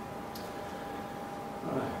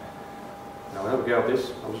 Now we'll have a go at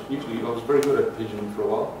this. I was very good at pigeon for a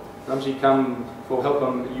while. Ramsey come for help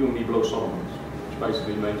on you and me below Solomons, which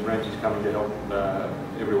basically means Ramsey's coming to help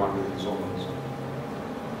everyone within Solomons.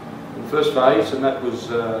 In the first phase, and that was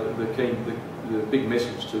the big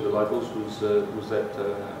message to the locals was that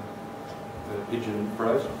pigeon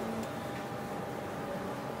phrase.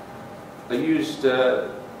 They used there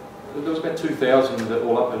was about 2,000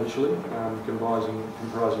 all up initially, comprising the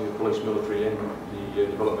police, military, and the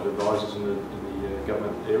development advisors in the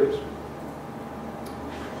government areas.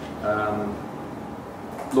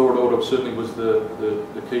 Law and order certainly was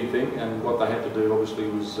the key thing, and what they had to do obviously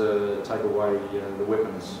was take away the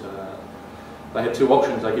weapons. They had two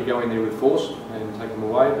options. They could go in there with force and take them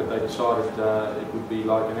away, but they decided it would be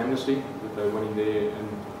like an amnesty, that they went in there and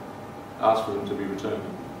asked for them to be returned,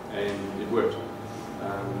 and it worked.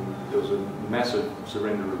 There was a massive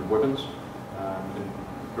surrender of weapons, and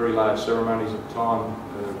very large ceremonies at the time,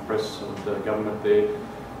 press and government there.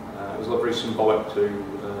 It was very symbolic to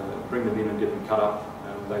bring them in and get them cut up.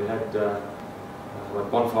 They had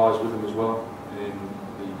bonfires with them as well, and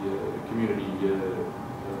the community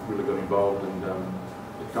really got involved, and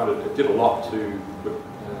it did a lot to put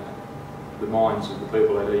the minds of the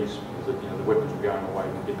people at ease, that the weapons were going away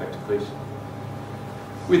and get back to peace.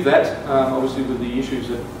 With that, obviously with the issues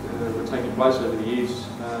that were taking place over the years,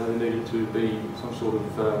 there needed to be some sort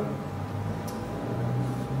of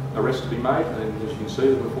arrest to be made, and as you can see,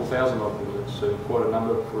 there were 4,000 of them. It's quite a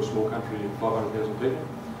number for a small country of 500,000 people.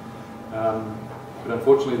 But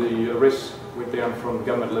unfortunately, the arrests went down from the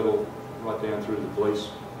government level right down through to the police,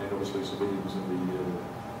 and obviously civilians and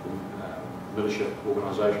the militia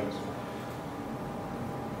organisations.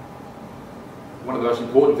 One of the most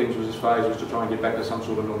important things was this phase was to try and get back to some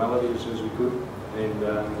sort of normality as soon as we could, and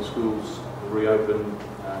the schools reopened,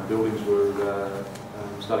 buildings were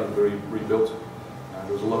starting to be rebuilt.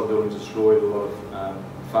 There was a lot of buildings destroyed, a lot of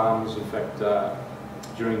farms. In fact,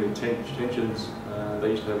 during the tensions, they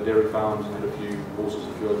used to have dairy farms and had a few horses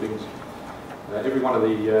and a few other things. Every one of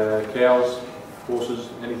the cows, horses,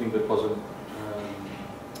 anything that wasn't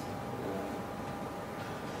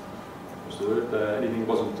anything that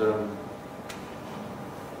wasn't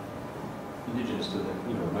indigenous to them,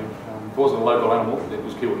 you know what I mean. If it wasn't a local animal, it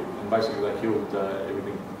was killed, and basically they killed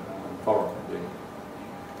everything foreign there.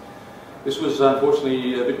 This was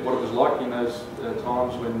unfortunately a bit what it was like in those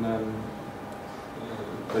times when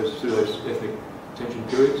those ethnic tension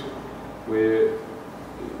periods, where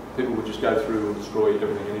people would just go through and destroy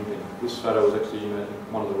everything and anything. This photo was actually in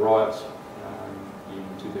one of the riots in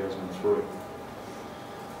 2003.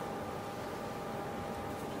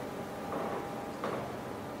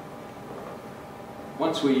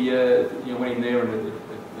 Once we went in there and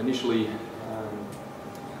initially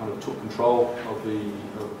kind of took control of the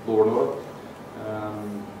law and order,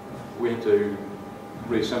 we had to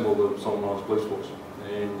reassemble the Solomon Police Force,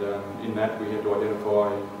 and in that we had to identify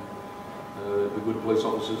the good police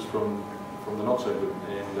officers from the not so good,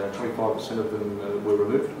 and 25% of them were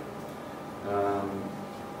removed,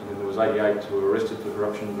 and then there was 88 who were arrested for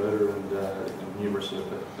corruption, murder and numerous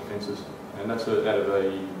offences, and that's out of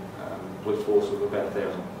a police force of about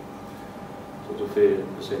 1,000, so it's a fair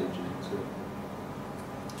percentage, you can see.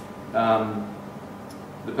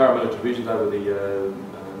 The paramilitary divisions, they were the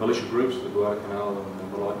militia groups, the Guadalcanal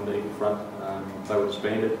and the Light and Eagle Front, they were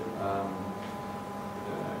disbanded.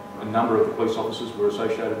 A number of the police officers were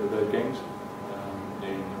associated with those gangs,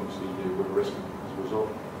 and obviously they were arrested as a result.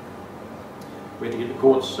 We had to get the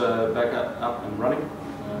courts back up and running,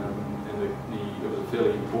 and it was a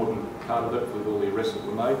fairly important part of it with all the arrests that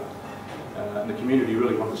were made. And the community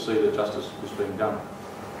really wanted to see that justice was being done.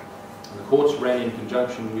 And the courts ran in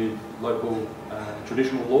conjunction with local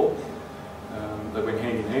traditional law. They went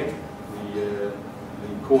hand in hand. The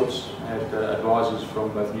courts had advisors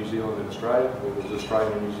from both New Zealand and Australia. There was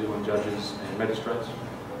Australian and New Zealand judges and magistrates,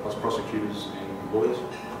 plus prosecutors and lawyers.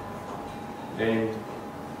 And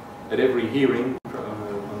at every hearing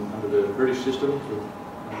under the British system,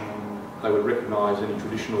 they would recognise any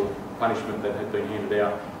traditional punishment that had been handed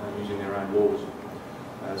out using their own laws.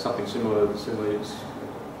 Something similar as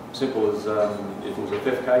simple as if it was a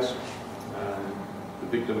theft case, the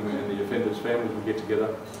victim and the offender's families would get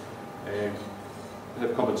together and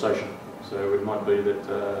have compensation. So it might be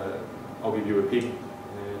that I'll give you a pig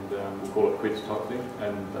and we'll call it quits type thing,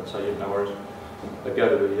 and they'd say, yeah, no worries. They'd go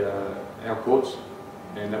to our courts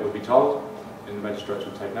and that would be told, and the magistrates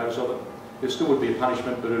would take notice of it. There still would be a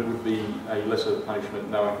punishment, but it would be a lesser punishment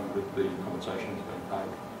knowing that the compensation is being paid.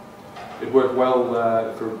 It worked well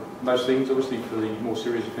for most things. Obviously for the more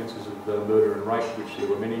serious offences of murder and rape, which there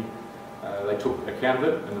were many, they took account of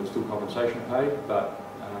it and there was still compensation paid, but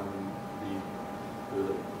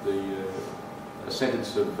a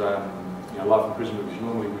sentence of life imprisonment, which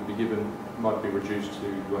normally would be given, might be reduced to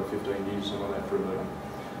like 15 years, something like that, for a murder.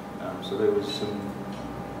 So there was some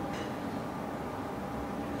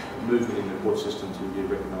movement in the court system to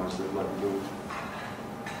recognise the local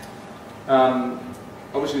laws.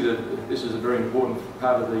 Obviously, this is a very important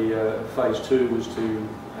part of the phase 2, was to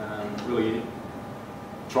really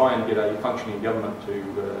try and get a functioning government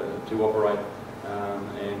to operate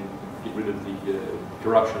and get rid of the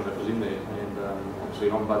corruption that was in there. And obviously,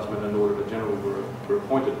 an ombudsman and auditor general were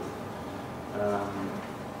appointed.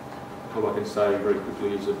 All I can say very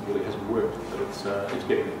quickly is it really hasn't worked, but it's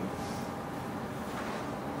getting there.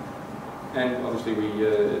 And obviously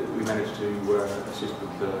we managed to assist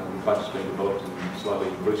with budgets being developed and slowly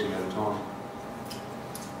increasing over time.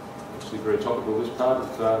 Obviously very topical this part,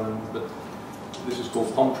 but this is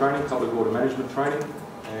called POM training, Public Order Management Training,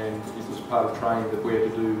 and it was part of training that we had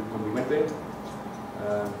to do when we went there.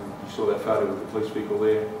 You saw that photo of the police vehicle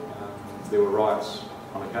there. There were riots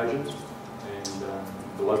on occasions, and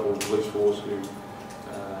the local police force who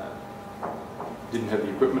didn't have the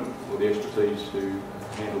equipment or the expertise to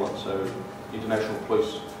handle it, so international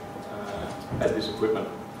police had this equipment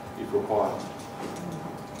if required.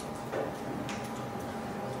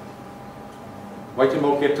 Wait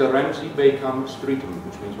till get Ramsey become streetum,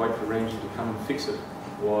 which means wait for Ramsey to come and fix it,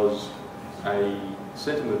 was a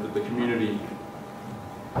sentiment that the community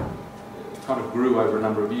kind of grew over a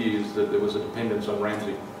number of years, that there was a dependence on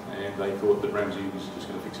Ramsey, and they thought that Ramsey was just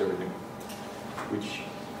going to fix everything, which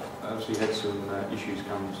obviously had some issues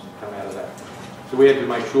come out of that. So we had to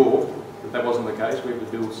make sure that that wasn't the case. We had to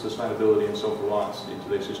build sustainability and self-reliance into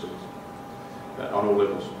their systems on all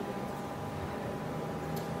levels.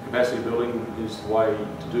 Capacity building is the way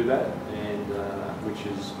to do that, and which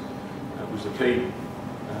was the key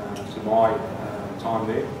to my time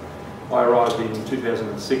there. I arrived in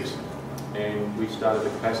 2006, and we started the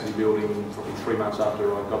capacity building probably 3 months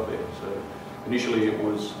after I got there. So initially it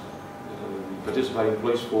was the participating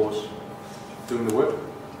police force doing the work,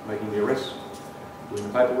 making the arrests, doing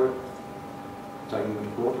the paperwork, taking them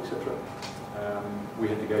to court, etc. We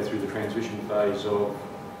had to go through the transition phase of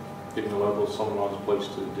getting the local solemnised police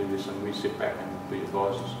to do this, and we sit back and be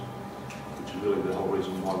advisors, which is really the whole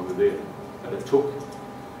reason why we were there. But it took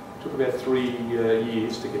about 3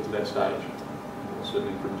 years to get to that stage.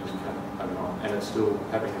 Certainly couldn't just come overnight, and it's still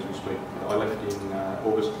happening as we speak. I left in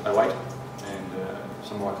August 08, and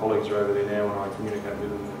some of my colleagues are over there now, and I communicate with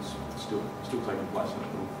them, and it's still taking place, and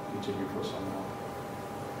it will continue for some time.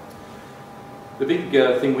 The big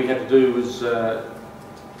thing we had to do was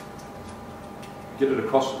get it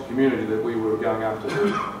across to the community that we were going after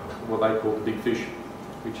what they call the big fish,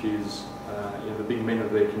 which is the big men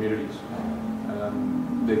of their communities.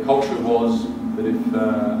 Their culture was that if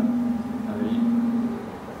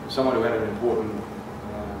someone who had an important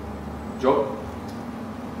job,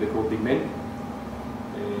 they're called big men,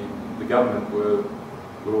 and the government were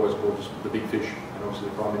always called just the big fish, and obviously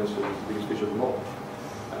the Prime Minister was the biggest fish of them all.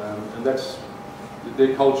 And that's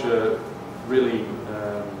their culture. Really,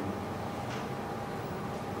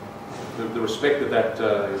 the respect that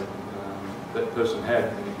that person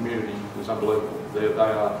had in the community was unbelievable.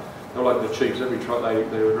 They're like the chiefs. They're a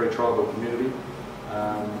very tribal community,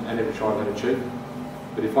 and every tribe had a chief.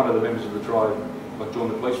 But if one of the members of the tribe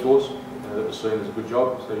joined the police force, that was seen as a good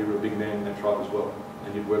job, so you were a big man in that tribe as well,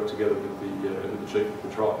 and you'd work together with the chief of the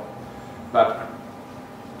tribe.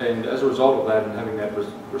 And as a result of that and having that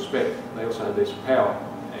respect, they also had this power,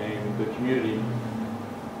 and the community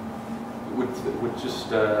would just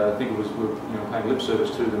think it was paying lip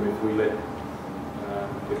service to them if we let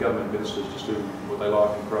the government ministers just do what they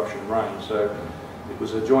like and corruption reign. So it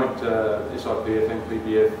was a joint SIPF and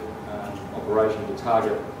PPF operation to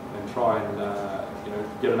target and try and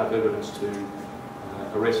get enough evidence to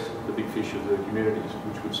arrest the big fish of the communities,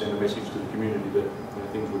 which would send a message to the community that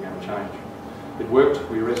things were going to change. It worked.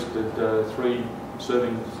 We arrested 3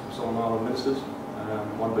 serving Solomon Island ministers,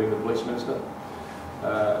 one being the police minister,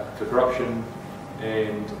 for corruption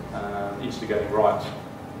and instigating riots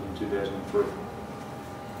in 2003.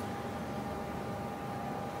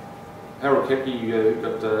 Harold Kepke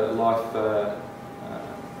got life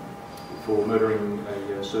for murdering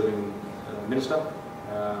a serving minister,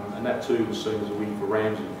 and that too was seen as a win for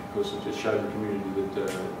Ramsey, because it just showed the community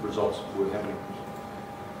that results were happening.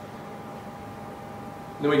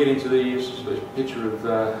 Then we get into the picture of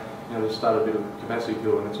they started a bit of capacity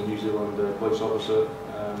building. It's a New Zealand police officer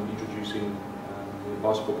introducing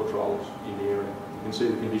bicycle patrols in the area. You can see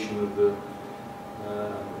the condition of the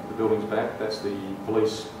buildings back. That's the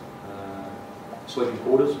police sleeping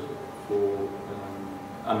quarters for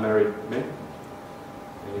unmarried men.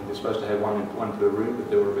 And they're supposed to have one per room, but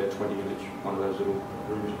there were about 20 in each one of those little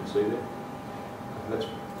rooms you can see there.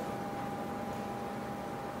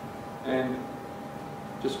 And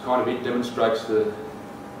just kind of it demonstrates the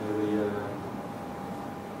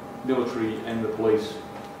military and the police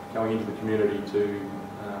going into the community to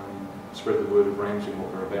spread the word of Ramsey and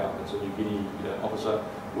what we're about. It's a New Guinea officer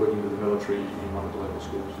working with the military in one of the local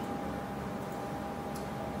schools.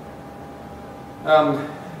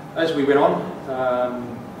 As we went on,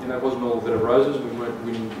 it wasn't all a bed of roses. We weren't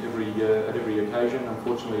winning at every occasion.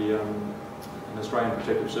 Unfortunately, an Australian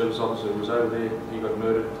Protective Service officer was over there. He got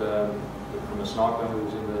murdered from a sniper who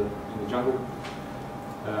was in the jungle.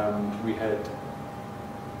 We had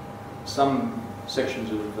some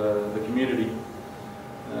sections of the community,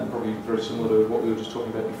 probably very similar to what we were just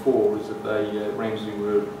talking about before, is that Ramsey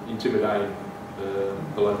were intimidating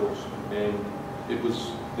the locals, and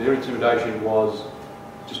their intimidation was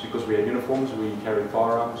just because we had uniforms, we carried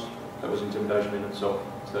firearms. That was intimidation in itself.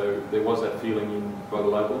 So there was that feeling by the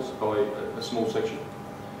locals, by a small section.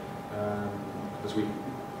 Because we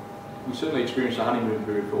certainly experienced a honeymoon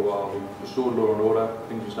period for a while. We restored law and order,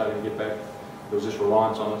 things were starting to get back. There was this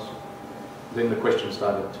reliance on us. Then the questions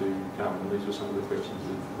started to come, and these were some of the questions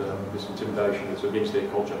of this intimidation that's against their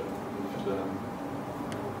culture,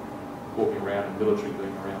 walking around and military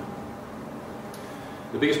being around.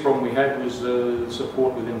 The biggest problem we had was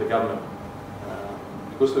support within the government.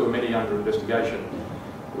 Because there were many under investigation,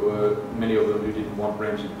 there were many of them who didn't want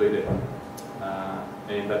Ramsey to be there.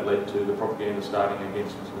 And that led to the propaganda starting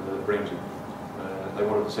against Ramsey. They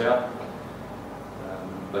wanted us out.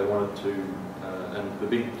 They wanted to, and the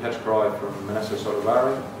big catch cry from Manasseh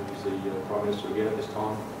Sotawari, who was the Prime Minister again at this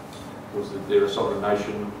time, was that they're a sovereign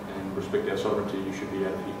nation and respect our sovereignty, you should be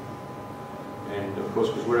out of here. And of course,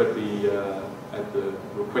 because we're at the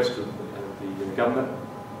request of the government,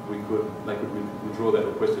 they could withdraw that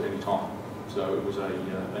request at any time. So it was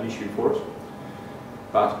an issue for us.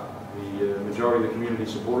 But the majority of the community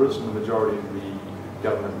supported us, and the majority of the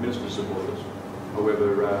government ministers supported us.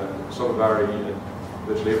 However, Sotawari,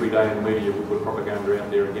 virtually every day in the media, would put propaganda out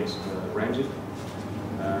there against Ramsey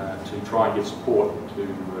to try and get support to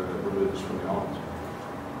remove us from the islands.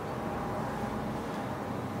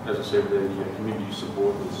 As I said, the community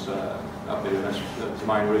support was up there, and that's the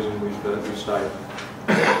main reason we've stayed.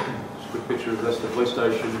 Just a quick picture of that's the police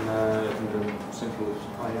station in the central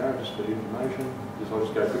IR, just for the information. I'll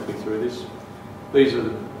just go quickly through this. These are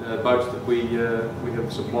the boats that we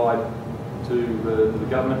have supplied to the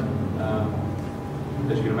government.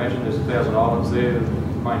 As you can imagine, there's 1,000 islands there. The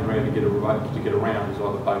main ground to get around is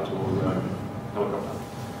either boat or helicopter.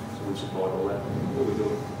 So we've supplied all that, what we're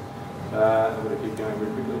doing. I'm going to keep going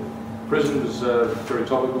very quickly. Prison was very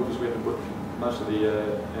topical because we had to put most of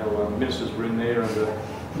our ministers were in there, and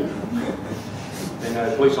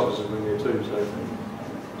police officers were in there too. So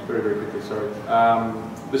very, very quickly, sorry.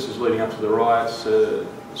 This is leading up to the riots.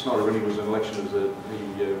 Snyder Rinnie was an election,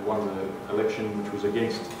 he won the election, which was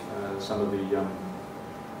against some of the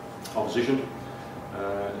opposition.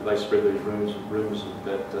 They spread these rumours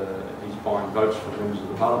that he's buying votes from members of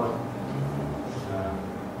the parliament.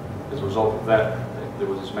 As a result of that, there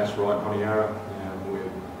was this mass riot in Honiara, where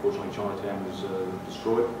fortunately Chinatown was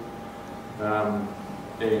destroyed.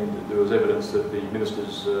 And there was evidence that the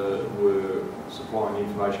ministers were supplying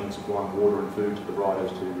information, supplying water and food to the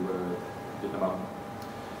rioters to get them up.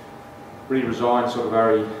 Rinnie resigned,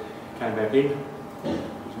 Sotawari came back in. It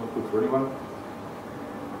was not good for anyone.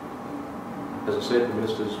 As I said, the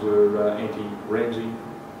ministers were anti-Ramsey.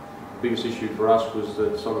 The biggest issue for us was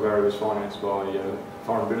that Sotawari was financed by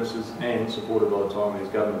foreign ministers and supported by the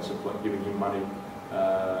Taiwanese government, giving him money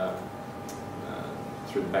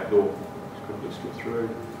through the back door. Just quickly skip through.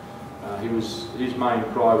 His main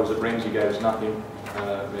cry was that Ramsey gave us nothing,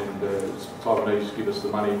 and Taiwanese give us the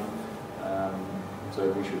money, so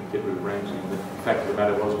we should get rid of Ramsey. The fact of the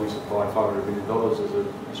matter was we supplied $500 million as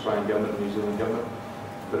an Australian government and New Zealand government,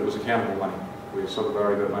 but it was accountable money. Where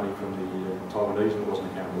Sotawari got money from the Taiwanese and it wasn't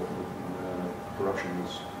accountable. Corruption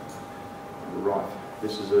was rife.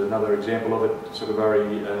 This is another example of it.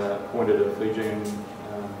 Sotawari appointed a Fijian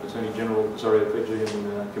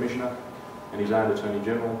commissioner and his own Attorney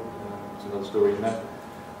General. It's another story in that.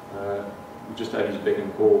 Just at his beck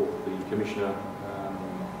and call, the commissioner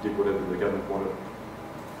did whatever the government wanted,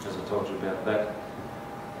 as I told you about that.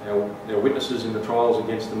 Our witnesses in the trials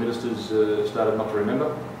against the ministers started not to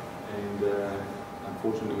remember, and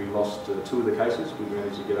unfortunately we lost 2 of the cases. We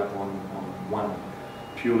managed to get up on one,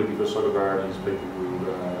 purely because Sotawari and his people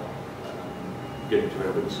were getting to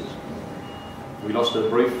our witnesses. We lost a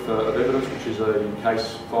brief of evidence, which is a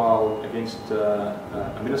case filed against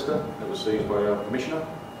a minister that was seized by our commissioner.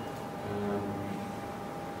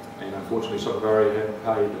 And unfortunately Sotawari had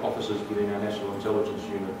paid officers within our National Intelligence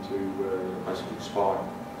Unit to basically spy.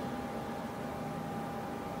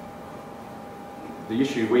 The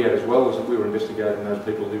issue we had as well was that we were investigating those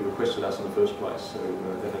people who requested us in the first place, so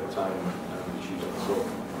that had its own issues itself.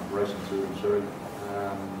 I'm racing through, I'm sorry.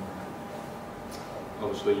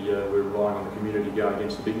 Obviously, we're relying on the community to go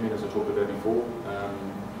against the big men, as I talked about before.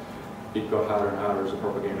 It got harder and harder as the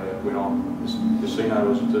propaganda went on. This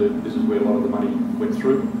casino this is where a lot of the money went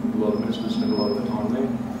through. A lot of ministers spent a lot of their time there.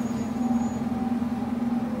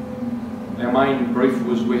 Our main brief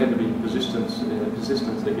was we had to be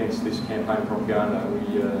persistent against this campaign propaganda.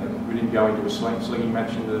 We didn't go into a slinging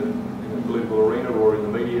match in the political arena or in the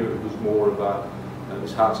media. It was more of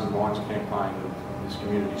this hearts and minds campaign of this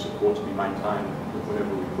community support to be maintained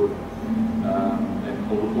whenever we could.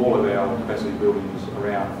 And all of our capacity building is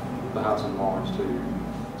around the hearts and minds to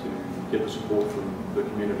get the support from the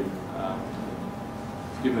community.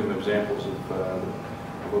 Give them examples of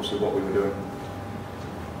obviously what we were doing.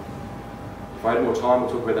 If I had more time,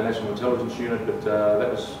 we'll talk about the National Intelligence Unit, but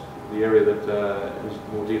that was the area that was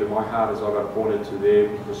more dear to my heart as I got appointed to there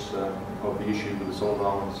because of the issue with the Solomon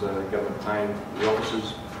Islands government paying the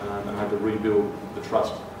officers and I had to rebuild the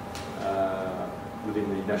trust within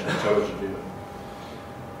the National Intelligence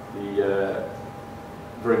Unit.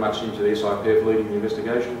 Very much into the SIPF leading the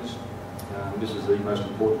investigations. This is the most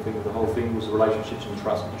important thing of the whole thing was the relationships and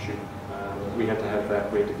trust issue. We had to have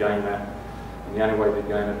that, we had to gain that, and the only way to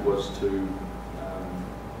gain it was to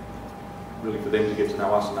really for them to get to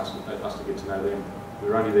know us and us to get to know them. We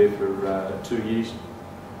were only there for 2 years.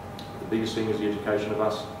 The biggest thing is the education of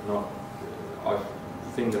us.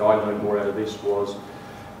 The thing that I learned more out of this was,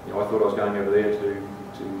 I thought I was going over there to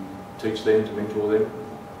teach them, to mentor them,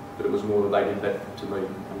 but it was more that they did that to me.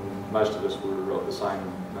 And most of us were of the same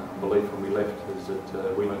belief when we left, is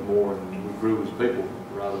that we learned more and we grew as people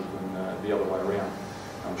rather than the other way around.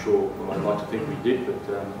 I'm sure, well, I'd like to think we did,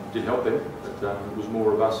 but it did help them. But it was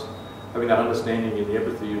more of us having that understanding and the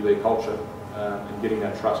empathy of their culture and getting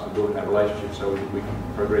that trust and building that relationship so we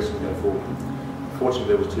can progress and go forward. Fortunately,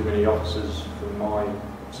 there was too many officers from my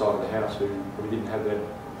side of the house who probably didn't have that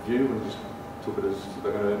view and just took it as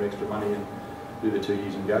they're going to earn extra money and do the 2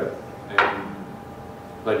 years and go. And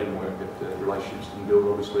they didn't work, the relationships didn't build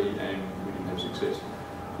obviously, and we didn't have success.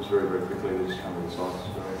 It was very, very quickly they just come to the sites.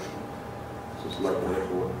 So it's just a local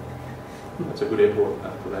airport. That's a good airport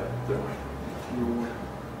for that.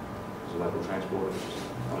 It's a local transport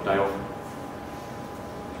on a day off.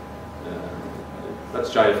 That's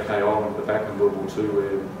JFK Island at the back in World War II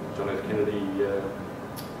where John F. Kennedy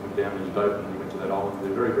went down in his boat and he went to that island.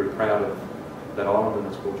 They're very, very proud of that island and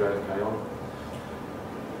it's called JFK Island.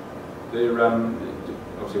 They're,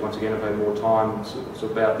 obviously once again I've had more time, it's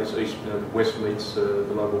about this west meets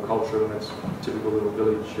the local culture and it's a typical little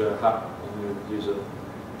village hut and you use a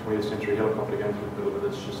 20th century helicopter going through the middle of it.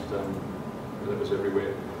 It's just, that was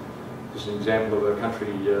everywhere. Just an example of a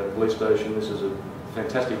country police station. This is a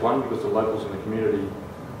fantastic one because the locals in the community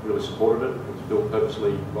really supported it. It was built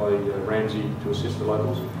purposely by Ramsey to assist the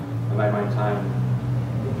locals and they maintain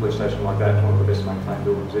a police station like that, one of the best maintained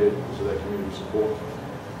buildings there because of their community support.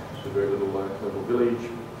 It's a very little local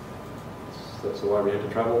village. That's the way we had to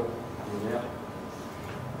travel in and out.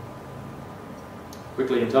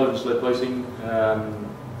 Quickly, intelligence-led policing.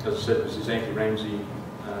 As I said, it was this anti-Ramsey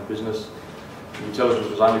business. The intelligence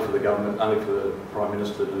was only for the government, only for the Prime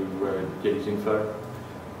Minister to get his info.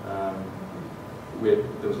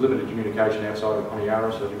 There was limited communication outside of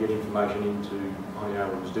Honiara, so to get information into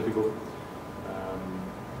Honiara was difficult.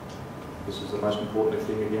 This is the most important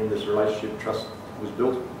thing again, this relationship trust was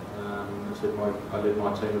built. I led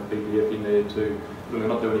my team of PDF in there to really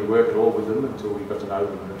not do any work at all with them until we got to know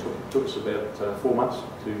them. And it took us about 4 months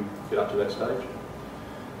to get up to that stage.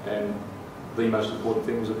 And the most important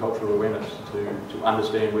thing was the cultural awareness, to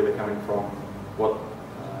understand where they're coming from, what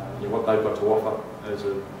they've got to offer as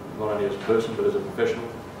not only as a person but as a professional.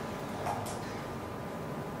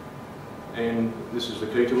 And this is the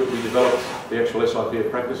key to it. We developed the actual SIPF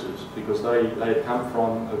practices because they had come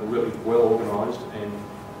from a really well organised and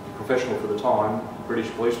professional for the time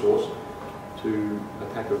British police force to a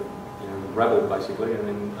pack of rabble basically, and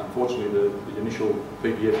then unfortunately the initial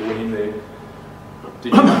PPF who went in there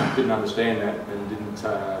didn't understand that and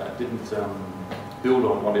didn't build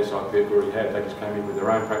on what SIPF already had. They just came in with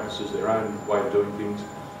their own practices, their own way of doing things,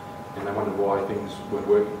 and they wondered why things weren't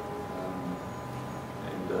working.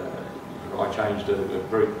 I changed a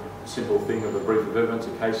very simple thing of a brief of evidence,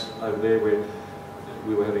 a case over there where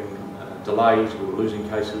we were having delays, we were losing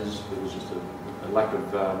cases, there was just a lack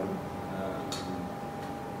of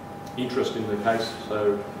interest in the case,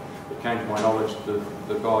 so it came to my knowledge that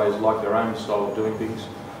the guys like their own style of doing things,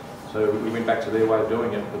 so we went back to their way of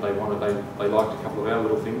doing it, but they liked a couple of our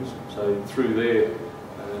little things, so through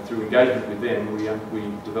engagement with them we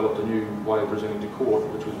developed a new way of presenting to court,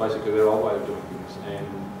 which was basically their old way of doing things, and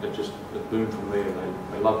it boomed from there.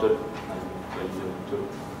 They loved it, they took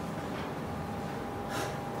it.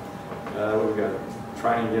 Where we go?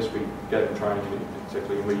 Training, yes, we gave them training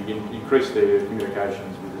exactly, and we increased their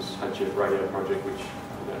communications with this HF radio project, which you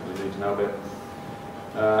don't really need to know about.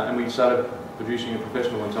 And we started producing a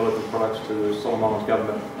professional intelligence products to the Solomon Islands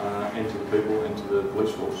government and to the people and to the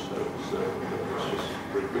police force. So it was just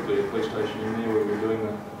very quickly a police station in there where we were doing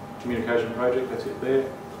the communication project. That's it there.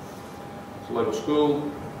 It's a local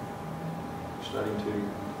school, starting to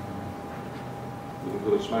little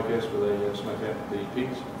village smokehouse where they smoke out the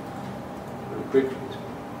pigs. Very quick.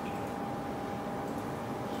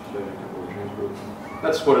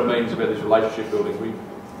 That's what it means about this relationship building. We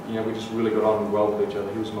just really got on well with each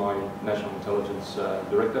other. He was my national intelligence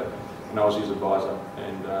director, and I was his advisor.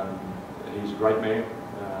 And he's a great man.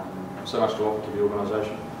 So much to offer to the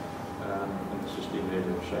organisation. And it's just in there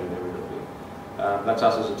to show you there we got there. That's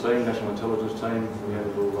us as a team, national intelligence team. We had a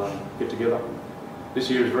little get together. This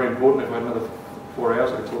year is very important. If I had another 4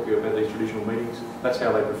 hours, I could talk to you about these traditional meetings. That's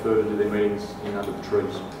how they prefer to do their meetings, under the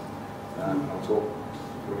trees. I'll talk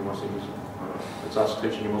to any of my singers. It's us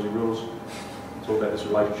teaching them Aussie rules. It's all about this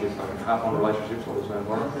relationship. I can harp on relationships, all there's no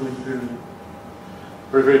tomorrow.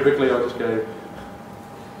 Very, very quickly, I'll just go.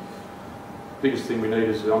 Biggest thing we need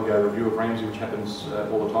is the ongoing review of Ramsey, which happens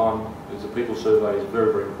all the time. There's a people survey, is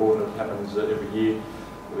very, very important. It happens every year.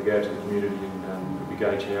 We go to the community and we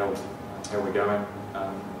gauge how we're going.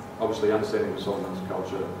 Obviously, understanding the Solomon's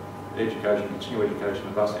culture, education, continuing education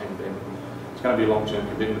of us and them. It's going to be a long-term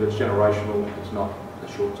commitment. It's generational. It's not a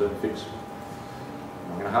short-term fix.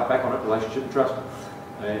 I'm going to harp back on it: relationship and trust,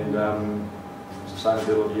 and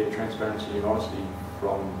sustainability, transparency, and honesty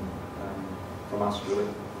from us, really.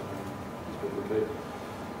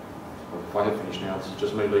 If I have finished now, it's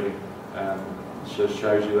just me leaving. It just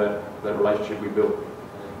shows you that relationship we built.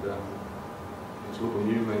 And it's looking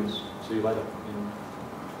you means see you later in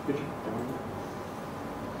the future.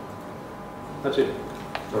 That's it.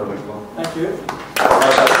 Sorry, thank you.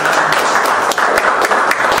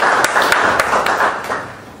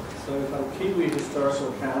 So we've had a Kiwi historical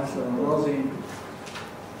account and an Aussie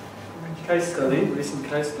case study, recent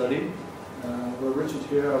case study. Well, Richard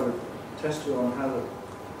here, I would test you on how to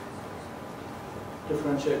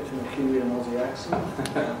differentiate between a Kiwi and Aussie accent.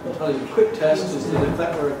 I'll tell you, a quick test is that if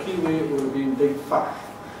that were a Kiwi, it would have been big fuck,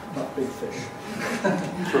 not big fish.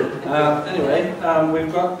 Anyway,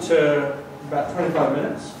 we've got about 25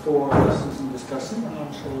 minutes for questions and discussion. I'm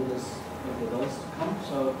not sure there's anybody else to come,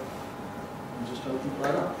 so I'll just open it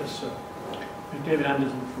right up. Yes, sir. David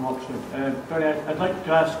Anderson from Oxford. Bernie, I'd like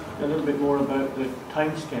to ask a little bit more about the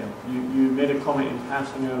timescale. You made a comment in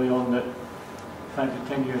passing early on that 5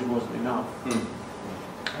 to 10 years wasn't enough.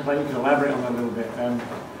 I'd like you to elaborate on that a little bit.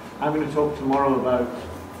 I'm going to talk tomorrow about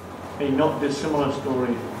a not dissimilar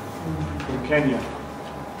story in Kenya,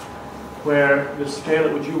 where the scale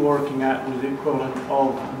at which you were working at was the equivalent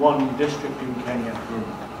of one district in Kenya.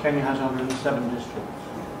 Kenya has 107 districts.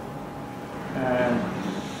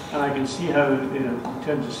 And I can see how, in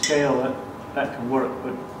terms of scale, that can work,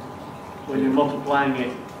 but when you're multiplying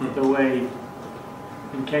it the way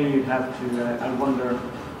in Kenya you'd have to, I wonder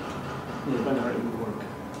whether it would work.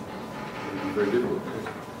 Very difficult.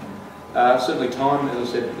 Certainly time, as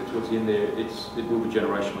I said towards the end there, it will be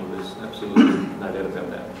generational. There's absolutely no doubt about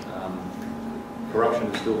that. Corruption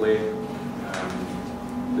is still there.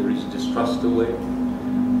 There is distrust still there.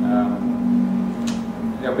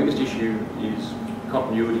 Our biggest issue is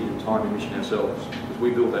continuity and time in mission ourselves, because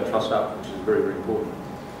we build that trust up, which is very, very important.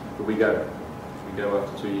 But we go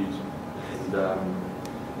after 2 years, and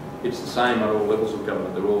it's the same at all levels of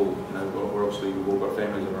government. They're all, we've all got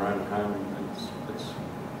families of our own at home, and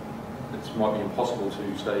it might be impossible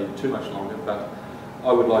to stay too much longer. But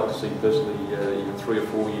I would like to see personally even 3 or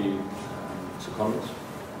 4 year secondments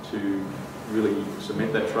to really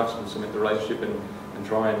cement that trust and cement the relationship, and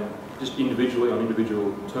try and just individually on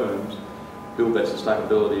individual terms build that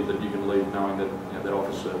sustainability that you can leave knowing that that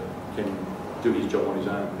officer can do his job on his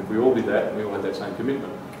own. If we all did that, and we all had that same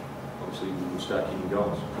commitment, obviously we would start kicking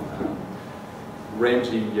goals.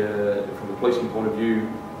 Ramsey, from the policing point of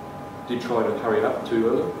view, did try to hurry it up too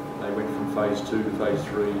early. They went from phase 2 to phase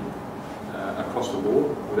 3 across the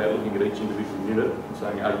board without looking at each individual unit and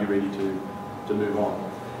saying, are you ready to move on?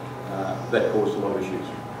 That caused a lot of issues.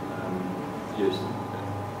 Yes.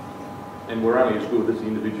 And we're only as good as the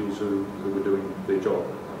individuals who were doing their job.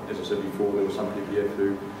 As I said before, there were some PPF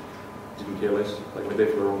who didn't care less. They were there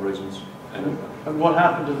for the wrong reasons. And what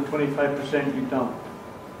happened to the 25% you dumped?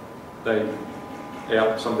 They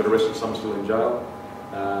out. Some got arrested. Some still in jail.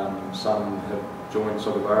 Some have joined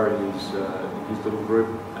Sogabari in his little group,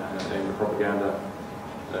 and the propaganda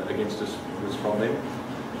against us was from them.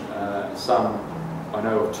 Some, I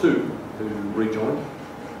know of 2 who rejoined.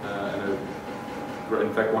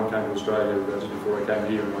 In fact, one came to Australia just before I came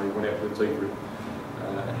here, and I went out to the tea group.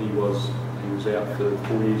 He was out for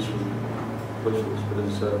 4 years from police force, but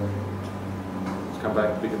it's come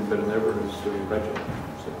back bigger and better than ever, and it's doing a great job.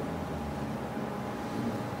 So.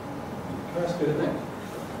 Can I ask you anything?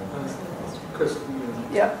 Chris?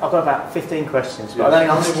 Yeah, I've got about 15 questions, but I'll only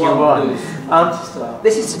answer you one.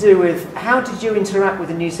 This is to do with how did you interact with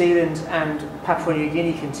the New Zealand and Papua New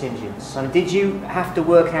Guinea contingents? And did you have to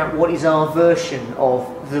work out what is our version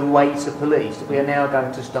of the way to police? We are now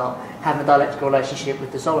going to start having a dialectical relationship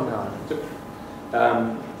with the Solomon Islands.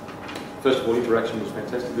 First of all, interaction was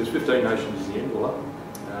fantastic. There's 15 nations in the end, all up.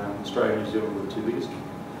 Australia and New Zealand were the two biggest.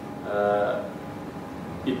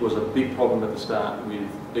 It was a big problem at the start with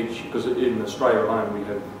each, because in Australia alone we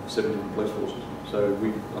have 7 different police forces. So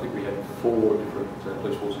I think we had 4 different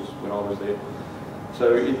police forces when I was there.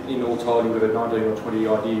 So in all told, we had 19 or 20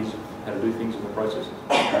 ideas of how to do things in the process.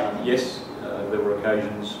 Yes, there were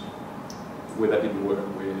occasions where that didn't work,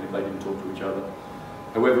 where they didn't talk to each other.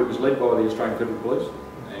 However, it was led by the Australian Federal Police,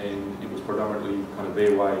 and it was predominantly kind of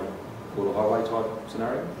their way or the highway type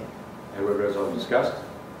scenario. However, as I've discussed,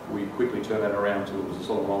 we quickly turned that around to it was the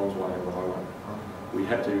Solomon Islands way of the highway. We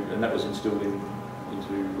had to, and that was instilled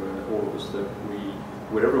into all of us, that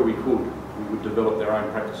wherever we could, we would develop their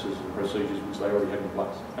own practices and procedures which they already had in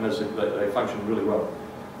place. And as I said, they functioned really well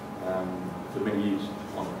for many years.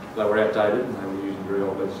 They were outdated and they were using very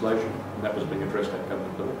old legislation, and that was being addressed at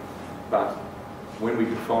government level. But when we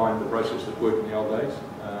could find the process that worked in the old days,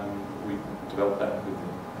 we developed that with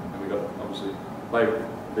them. And we got, obviously,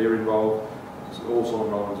 they're involved, all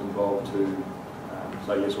Solomon Islands involved to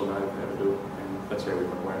say yes or no how to do it, and that's how we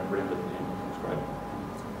got around it in the end. It was great.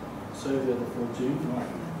 So the other 14, right?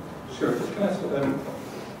 Sure. Can I ask I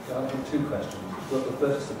have 2 questions. Well, the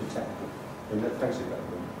first is to be technical. Thanks for that.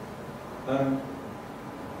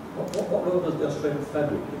 What role does the Australian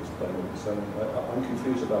Federal Police play in this? I'm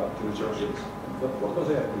confused about jurisdictions. What does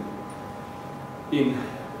it mean?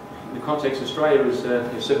 In the context, Australia is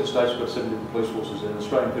 7 states, we've got 7 different police forces, and the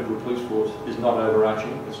Australian Federal Police Force is not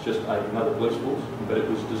overarching, it's just another police force, but it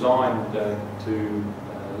was designed to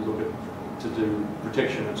do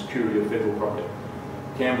protection and security of federal property.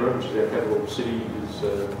 Canberra, which is our capital city, is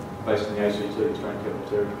based in the ACT, Australian Capital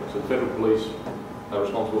Territory. So the Federal Police are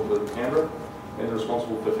responsible for Canberra, and they're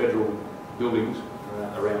responsible for federal buildings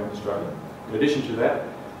around Australia. In addition to that,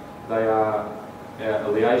 they are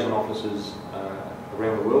our liaison officers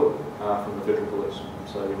around the world from the Federal Police.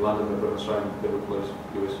 So in London we've got Australian Federal Police,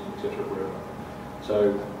 US, etc., wherever.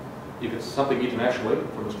 So if it's something internationally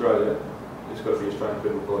from Australia, it's got to be Australian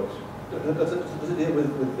Federal Police. Does it deal with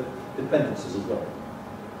the dependencies as well?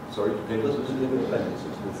 Sorry, dependencies? Does it deal with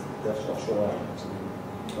dependencies, with the offshore islands?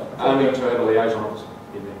 Only to have a liaison officer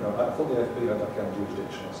in there. No, I thought the FB had that kind of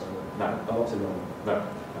jurisdiction, so no. I'm not in on that.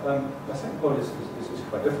 No. My second point is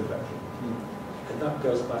quite different, actually. And that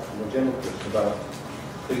goes back to the general question about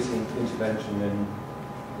policing intervention in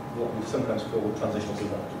what we sometimes call transitional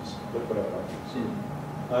societies, whatever that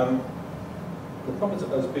means. The problem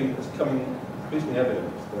is coming increasingly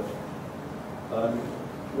evident that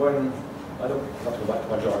when, I don't have to go back to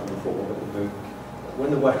my jargon before, but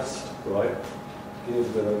when the West, right, deals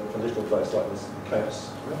with a transitional place like this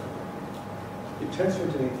case, it tends to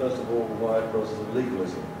intervene first of all via a process of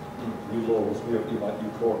legalism, new laws, new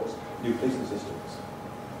courts, new policing systems.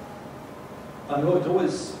 And it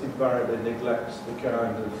always invariably neglects the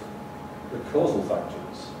kind of the causal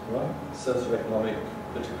factors, right? Socioeconomic,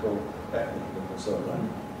 political, ethnic, and so on.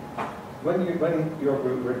 Right? When your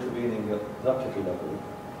group were intervening at that particular level,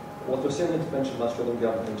 was there still intervention by the Australian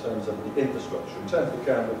government in terms of the infrastructure, in terms of the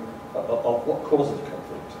kind of what causes the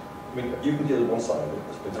conflict? I mean, you can deal with one side of it.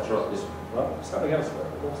 That's right. Yes. Right? Something else there.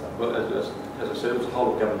 What's that? Well, as I said, it was the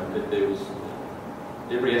whole of government. There was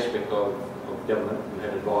every aspect of government. We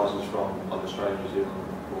had advisors from Australia, New Zealand,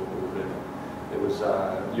 or whatever. There was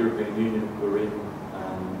European Union were in,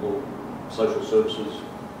 or social services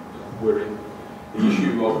were in. The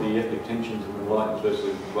issue of the ethnic tensions and the like,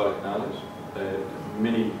 especially with Guadalcanales,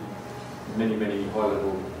 many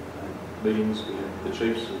high-level meetings with the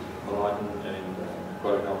chiefs of Malaitan and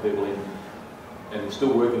Guadalcanal people in, and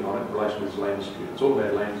still working on it in relation to this land dispute. It's all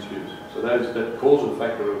about land disputes. So that causal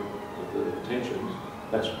factor of the tensions,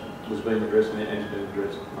 that was being addressed and is being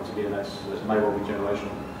addressed. Once again, that may well be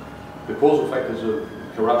generational. The causal factors of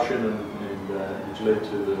corruption and which led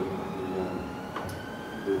to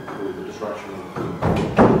the destruction of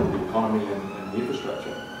the economy and the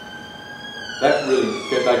infrastructure, that really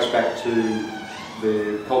dates back to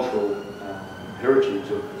the cultural heritage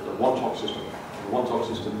of the one-talk system. The one-talk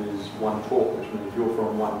system is one talk, which means if you're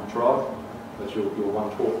from one tribe, that's your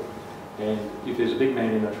one talk. And if there's a big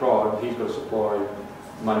man in a tribe, he's got to supply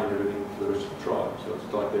money and everything for the rest of the tribe. So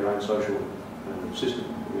it's like their own social system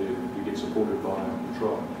where you to get supported by the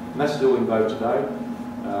tribe. And that's still in vogue today.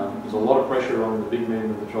 There's a lot of pressure on the big men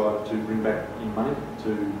of the tribe to bring back in money to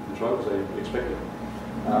the tribe because they expect it.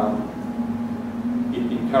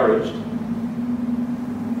 It encouraged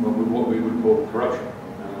what we would call corruption.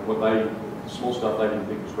 Small stuff they didn't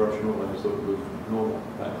think was corruption, or they just thought it was normal.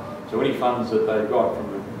 So any funds that they got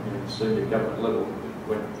from the senior government level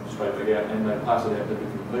went straight back out, and they passed it out to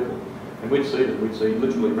different people. And we'd see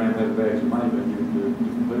literally brown paper bags of money being given to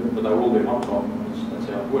different people, but they were all there on top, and that's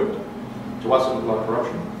how it worked. To us it looked like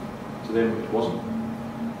corruption, to them it wasn't.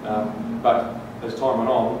 But as time went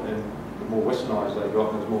on, and the more westernised they got,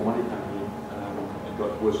 and there was more money coming in, it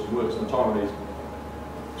got worse and worse. And the Taiwanese,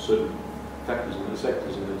 certain factors in the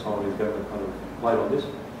sectors in the Taiwanese government kind of played on this,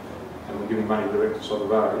 and were giving money direct to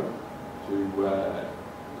Sogovari and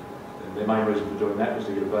their main reason for doing that was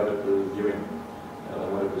to get a vote at the UN. They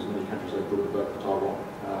wanted as many countries they could to vote for Taiwan.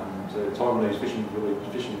 So the Taiwanese fishing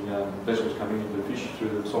vessels coming in to fish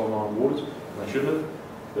through the Solomon waters, and they shouldn't have,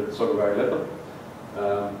 but Sogovari let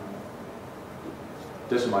them.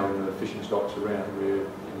 Decimating the fishing stocks around where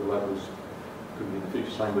the locals couldn't get the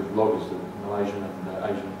fish. Same with loggers, the Malaysian and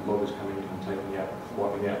Asian loggers coming in and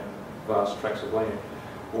wiping out vast tracts of land,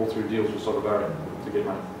 all through deals with Sogovari to get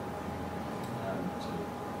money.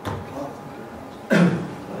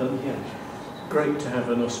 Yeah. Great to have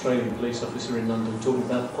an Australian police officer in London talking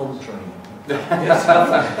about pond training.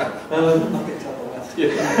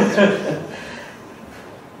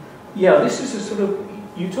 Yeah, this is a sort of,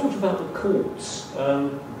 you talked about the courts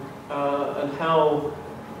and how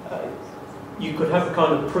you could have a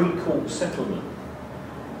kind of pre-court settlement.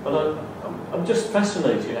 And I'm just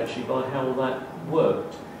fascinated actually by how that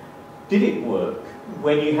worked. Did it work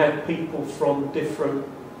when you had people from different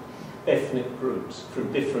ethnic groups,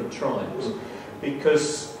 from different tribes?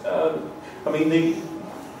 Because, I mean,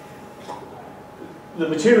 the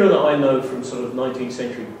material that I know from sort of 19th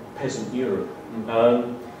century peasant Europe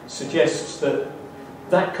suggests that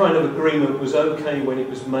that kind of agreement was okay when it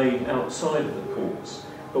was made outside of the courts.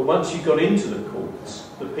 But once you got into the courts,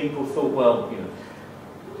 the people thought, well, you know,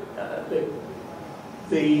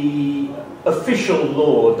 the official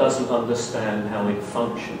law doesn't understand how it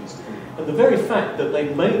functions. And the very fact that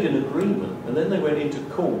they made an agreement and then they went into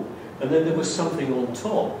court and then there was something on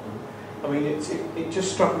top, I mean, it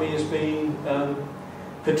just struck me as being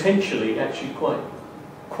potentially actually quite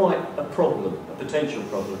a problem, a potential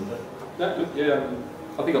problem.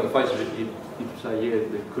 I think on the face of it, you'd say, yeah,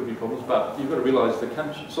 there could be problems, but you've got to realise the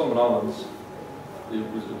country, Solomon Islands, it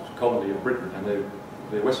was a colony of Britain, and they're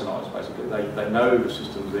westernised basically. They know the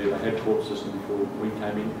systems there. They had court systems before we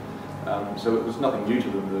came in, so it was nothing new to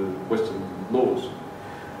them, the Western laws.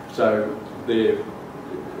 So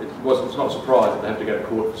it's not a surprise that they have to go to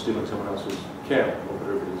court for stealing someone else's cow or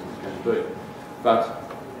whatever it is it's going to be. But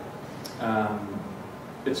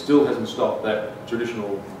it still hasn't stopped that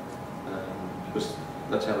traditional.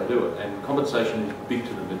 That's how they do it, and compensation is big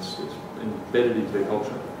to them. It's embedded into their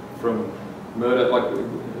culture. From murder, like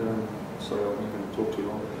sorry, I'm not going to talk too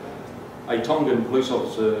long. A Tongan police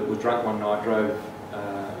officer was drunk one night, drove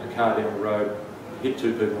a car down the road, hit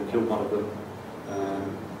two people and killed one of them.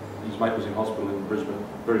 His mate was in hospital in Brisbane.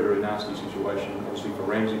 Very, very nasty situation, obviously for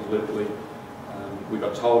Ramsey politically. We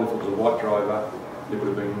got told if it was a white driver, it would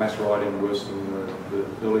have been mass rioting worse than the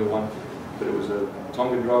earlier one, but it was a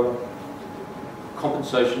Tongan driver.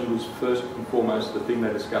 Compensation was first and foremost the thing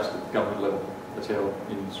they discussed at the government level. That's how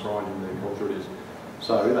enshrined in their culture it is.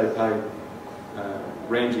 So they paid,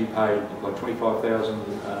 Ramsey paid like 25,000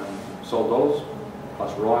 Sol dollars,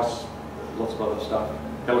 plus rice, lots of other stuff,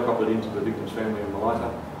 helicoptered into the victim's family in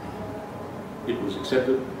Malata. It was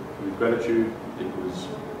accepted with gratitude. It was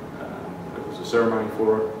a ceremony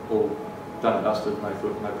for it, all done and dusted, no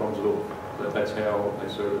problems at all. That's how they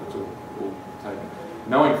served it, it's all taken.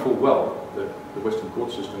 Knowing full well that the Western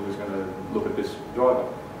court system was going to look at this driver.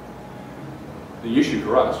 The issue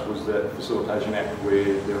for us was that Facilitation Act where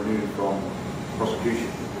they're immune from prosecution.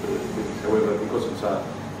 However, because it's a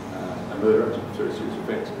murder, it's a very serious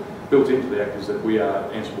offence, built into the Act is that we are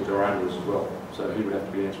answerable to our own rules as well. So he would have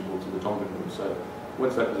to be answerable to the Tongan rules. So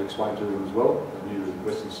once that was explained to them as well, they knew the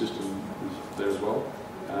Western system was there as well.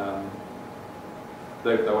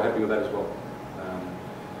 They were happy with that as well.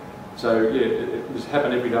 So yeah, it was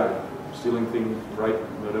happened every day. Stealing things, rape,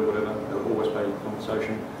 murder, whatever. They'll always pay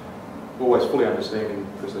compensation. Always fully understanding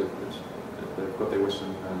because they've got their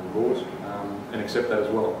Western laws and accept that as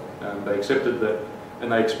well. They accepted that,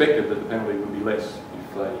 and they expected that the penalty would be less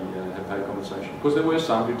if they had paid compensation. Because there were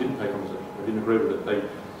some who didn't pay compensation. They didn't agree with it. They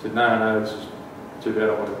said, no, this is too bad.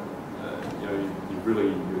 I want to,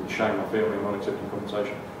 you shame my family. I'm not accepting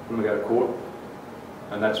compensation. When they go to court,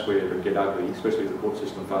 And that's where it get ugly, especially if the court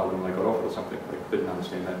system failed and they got offered something. They didn't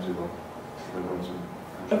understand that too well.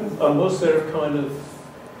 And was there a kind of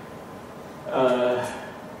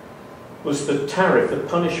was the tariff, the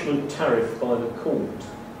punishment tariff by the court,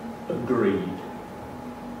 agreed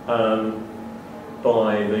by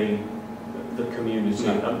the community?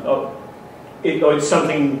 No. It's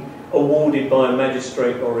something awarded by a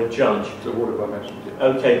magistrate or a judge? It's awarded by a magistrate, yeah.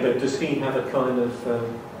 Okay, but does he have a kind of...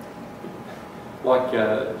 Like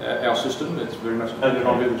our system, it's very much dependent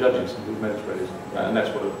on who the judge is and who the magistrate is. And that's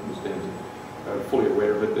what it was down to. Fully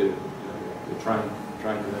aware of it, they're trained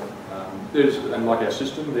in it. And like our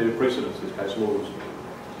system, there are precedents, there's case laws,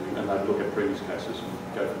 and they look at previous cases and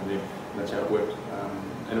go from there. And that's how it worked.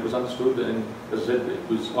 And it was understood, and as I said,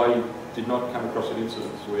 I did not come across any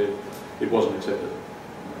incidents where it wasn't accepted.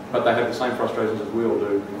 But they have the same frustrations as we all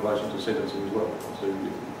do in relation to sentencing as well. So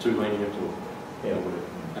too lenient or whatever.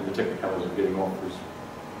 And the technicalities of getting off was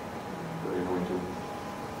very annoying to them.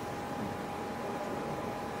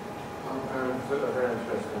 Very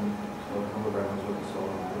interesting to know very much what the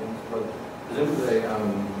solar means, but presumably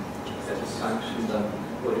it's a sanction that,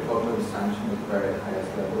 what you're talking about is sanction at the very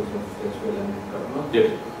highest levels of the Australian government.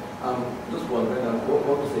 Yes. Just wondering, what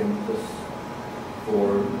was the impetus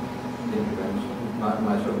for the intervention?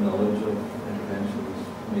 My sort of knowledge of interventions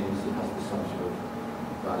means it has to be some sort of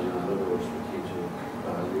value added or strategic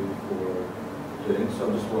value for doing so.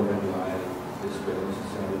 I'm just wondering why the Australians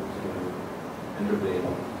decided to intervene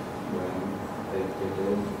when they did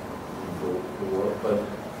the work. But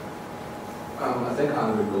I think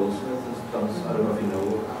Andrew Goldsmith has done, I don't know if you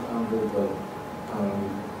know Andrew, but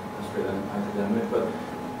Australian academic, but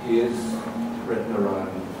he is written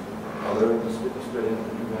around other Australian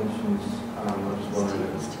interventions. I'm just wondering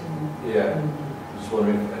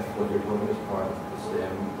if what you're talking is part of the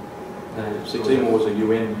same. 16 was a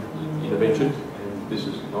UN intervention, and this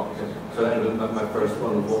is not. So my first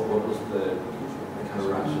one, what was the kind of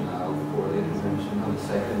rationale for the intervention, and the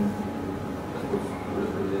second, I suppose,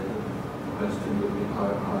 related question would be how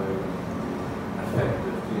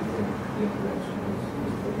effective do you think the intervention is?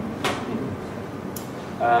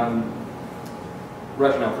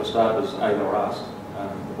 Rationale for starters, they were asked.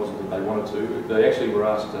 It wasn't that they wanted to. They actually were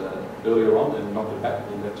asked earlier on and knocked it back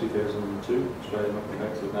in 2002. Australia knocked it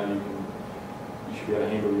back, said no, you should be able to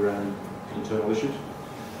handle your own internal issues.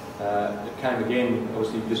 It came again,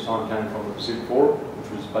 obviously this time came from the Pacific Forum, which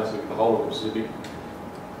was basically the whole of the Pacific,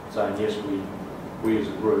 saying yes, we as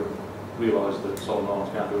a group realise that Solomon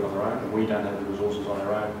Islands can't do it on their own, and we don't have the resources on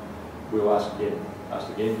our own. We'll ask again.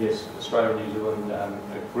 Yes, Australia and New Zealand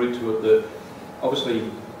agreed to it. That obviously,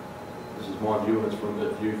 this is my view, and it's from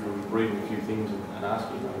the view from reading a few things and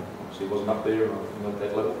asking. Obviously, it wasn't up there and not at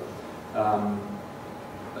that level.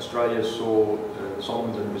 Australia saw the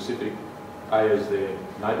Solomons and the Pacific as their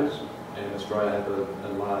neighbours, and Australia had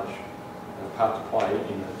a large part to play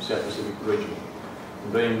in the South Pacific region.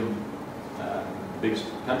 And being the biggest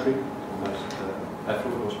country, most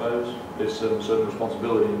affluent, I suppose, there's certain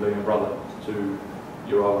responsibility in being a brother to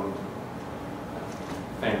your island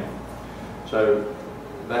family. So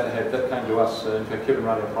that came to us. In fact, Kevin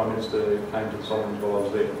Rudd, our Prime Minister, came to the Solomons while I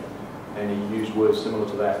was there, and he used words similar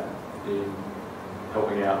to that in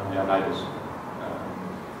helping out our neighbours.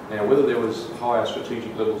 Now, whether there was higher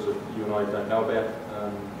strategic levels that you and I don't know about,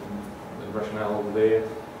 the rationale there,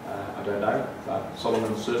 I don't know. But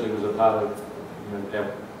Solomon certainly was a part of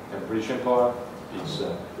our British Empire. It's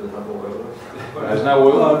there's no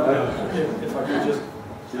oil. If I could just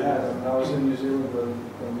add, I was in New Zealand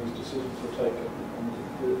when these decisions were taken, and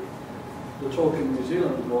the talk in New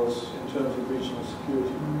Zealand was in terms of regional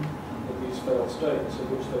security of these failed states,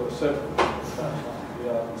 of which there were several,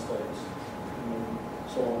 the island states.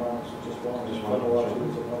 Solomon Islands was just one, Vanuatu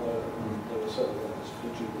was another, there were several others,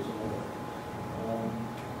 Fiji was another.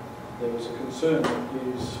 There was a concern that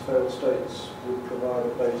these failed states would provide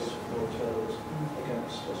a base for terrorism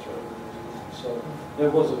against Australia. So there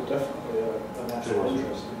was definitely a national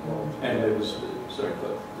interest involved. And there was,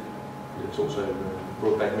 it's also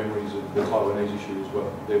brought back memories of the Taiwanese issue as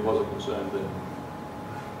well. There was a concern that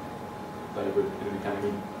they were going to be coming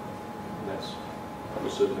in. And that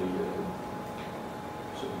was certainly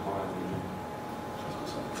higher than usual.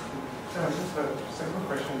 Yeah, just a second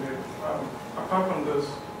question here. Apart from those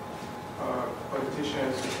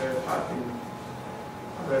politicians who have been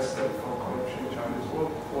arrested for corruption charges,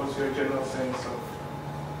 what's your general sense of,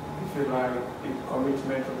 if you like, the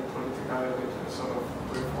commitment of the political elite to sort of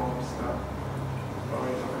reforms that or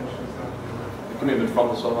interventions that the commitment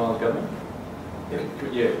from the Solomon Islands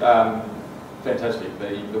government? Yeah, fantastic.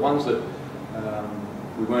 The ones that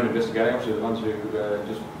we weren't investigating, obviously the ones who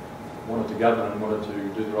just wanted to govern and wanted to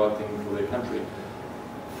do the right thing for their country,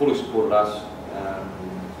 fully supported us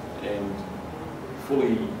and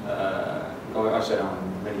fully, I sat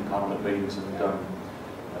on many parliament meetings, and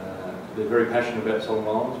they're very passionate about Solomon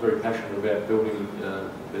Islands, very passionate about building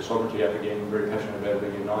their sovereignty up again, very passionate about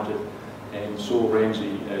being united, and saw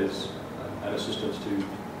Ramsay as an assistance to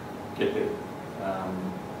get there.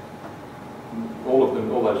 All of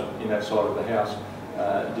them, all those in that side of the house,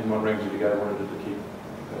 didn't want Ramsay to go, wanted it to keep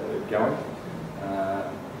going,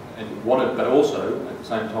 and wanted, but also at the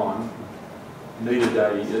same time needed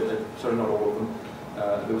sorry, not all of them.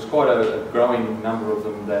 There was quite a growing number of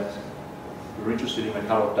them that were interested in a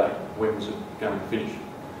cut-off date. When was it going to finish?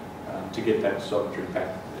 To get that sovereignty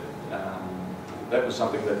back. That was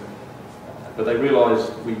something that, but they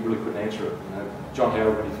realised we really couldn't answer it. You know, John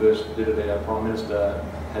Howard, when he first did it, our Prime Minister,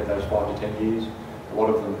 had those 5 to 10 years. A lot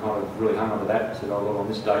of them kind of really hung on to that, said, oh well, on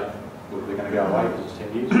this date they're going to go away because it's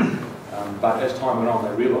 10 years. But as time went on,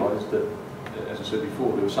 they realised that, as I said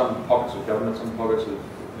before, there were some pockets of government, some pockets of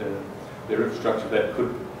their infrastructure that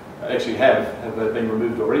could actually have been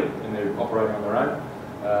removed already, and they're operating on their own.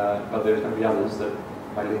 But there's going to be others that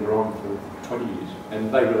may linger on for 20 years,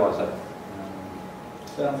 and they realise that.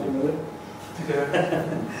 Sound familiar?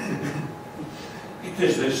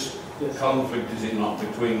 There's this conflict, is it not,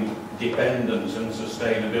 between dependence and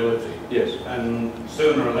sustainability? Yes. And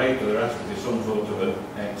sooner or later there has to be some sort of an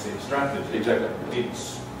exit strategy. Exactly.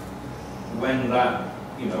 It's when that,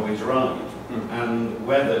 is right, and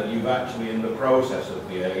whether you've actually, in the process of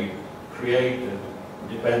the aid, created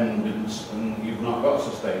dependence and you've not got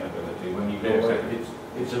sustainability when you go away.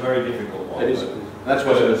 It's a very difficult one. It is. That's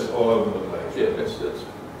what it is. All over the place. Yeah, it's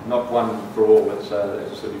not one for all. It's,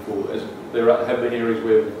 as I said before, there have been areas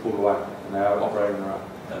where we've pulled away and they are operating their own.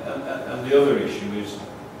 And the other issue is,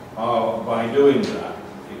 by doing that,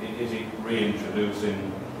 is it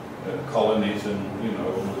reintroducing colonies and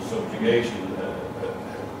subjugation,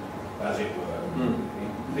 as it were?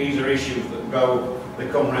 These are issues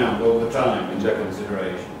that come round all the time into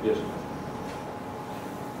consideration. Yes.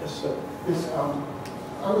 Yes, sir. Yes,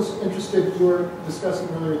 I was interested, you were discussing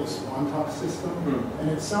earlier the Swan-Top system, and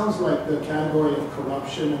it sounds like the category of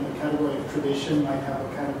corruption and the category of tradition might have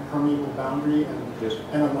a kind of permeable boundary, and,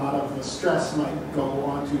 and a lot of the stress might go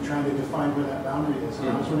on to trying to define where that boundary is. And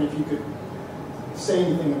I was wondering if you could say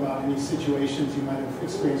anything about any situations you might have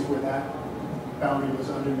experienced where that boundary was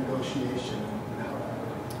under negotiation.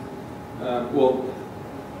 Well,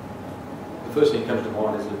 the first thing that comes to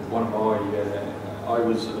mind is that one of my, I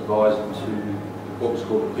was advising to what was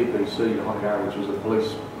called the PPC at Honeyara, which was a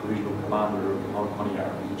police provisional commander of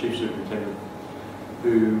Honeyara. He was the chief superintendent,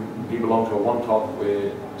 he belonged to a one-top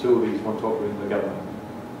where 2 of these one-top were in the government.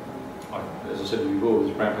 As I said before,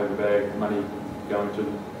 there's brown paper bag money going to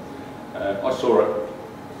them. I saw it,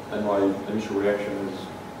 and my initial reaction as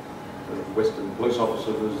a Western police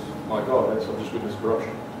officer was, my God, I've just witnessed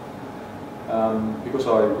corruption. Because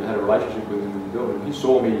I had a relationship with him in the building, he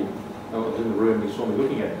saw me, I was in the room, he saw me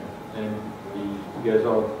looking at it, and he goes,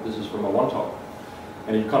 oh, this is from a one-top.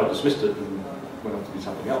 And he kind of dismissed it and went off to do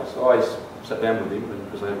something else. So I sat down with him,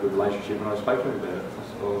 because I had a good relationship, and I spoke to him about it. I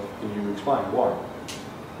said, oh, can you explain why?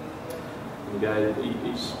 And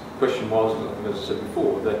his question was, as I said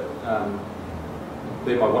before, that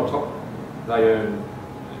they're my one-top. They earn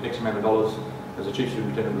X amount of dollars. As a chief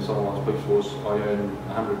superintendent of the Southern Islands Police Force, I earn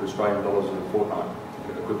 $100 Australian in a fortnight,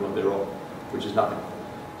 equivalent thereof, which is nothing.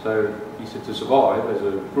 So he said, to survive as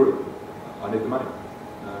a group, I need the money.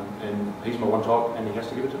 And he's my one-top, and he has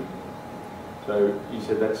to give it to me. So he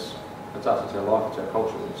said, that's us, it's our life, it's our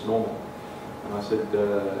culture, it's normal. And I said,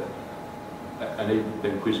 and he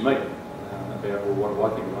then quizzed me about, well, what do I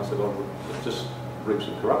think? And I said, well, it just reeks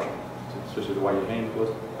of corruption, especially the way you handle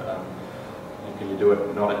it. And can you do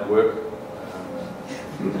it not at work?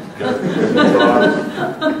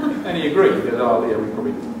 And he agreed. He goes, oh yeah, we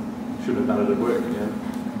probably should have done it at work. You know.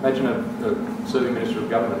 Imagine a serving minister of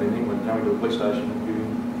government in England going to a police station and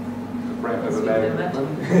giving a brown paper bag of money.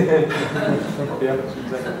 Yeah,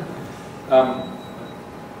 exactly.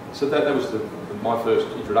 So that was my first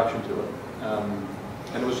introduction to it.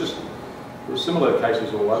 And it was just, there were similar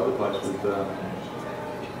cases all over the place with,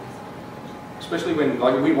 especially when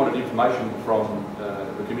we wanted information from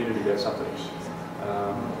the community about something.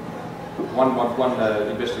 One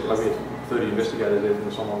investigator, we had 30 investigators there from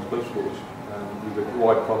the Solomon Islands Police Force with a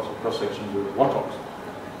wide cross-sections of one-tops.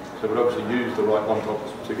 So we'd obviously use the right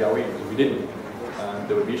one-tops to go in. If we didn't,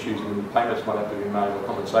 there would be issues and payments might have to be made or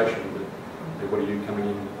compensation, but what are you coming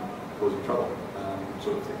in causing trouble,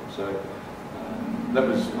 sort of thing. So that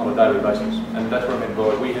was on a daily basis. And that's what I meant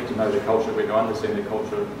by we had to know their culture, we had to understand their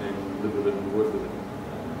culture and live with it and work with it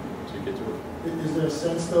to Is there a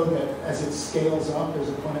sense, though, that as it scales up, there's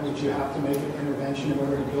a point at which you have to make an intervention in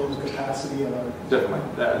order to build the capacity of a...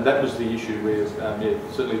 Definitely. And that was the issue where,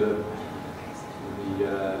 certainly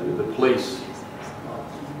the police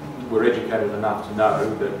were educated enough to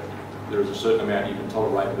know that there is a certain amount you can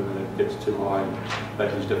tolerate, but when it gets too high,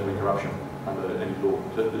 that is definitely corruption under any law.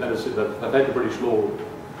 They've had the British law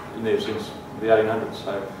in there since the 1800s,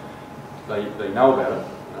 so they know about it.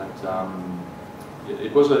 And,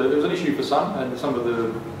 it was an issue for some, and some of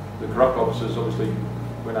the corrupt officers obviously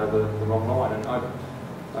went over the wrong line. And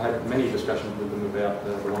I had many discussions with them about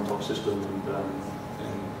the one-top system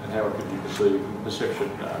and how it could be perception,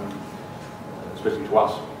 especially to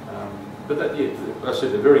us. But that, yeah, as I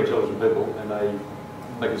said, they're very intelligent people, and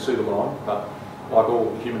they can see the line. But like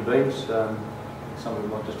all human beings, some of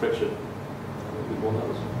them like to stretch it a bit more than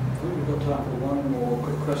others. I think we've got time for one more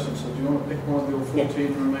quick question. So do you want to pick one of your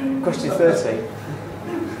 14 remaining? Question 30.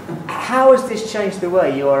 How has this changed the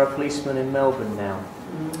way you are a policeman in Melbourne now?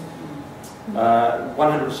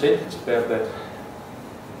 100%. It's about that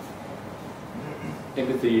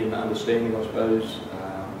empathy and understanding, I suppose,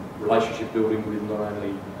 relationship building with not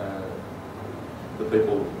only the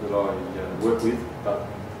people that I work with, but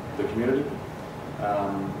the community.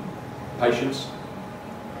 Patience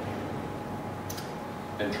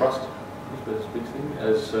and trust is a big thing.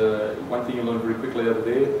 As one thing you learn very quickly over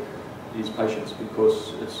there is patience,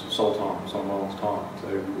 because it's soul time, someone's time. So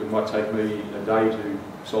it might take me a day to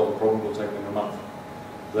solve a problem, it'll take me a month.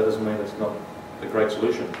 That doesn't mean it's not a great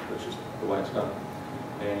solution, it's just the way it's done.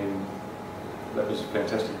 And that was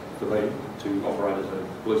fantastic for me to operate as a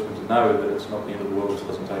policeman, to know that it's not the end of the world, it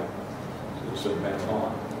doesn't take a certain amount of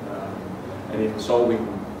time. And in solving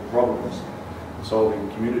problems,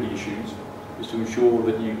 solving community issues, is to ensure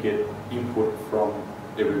that you get input from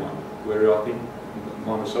everyone. Where I think,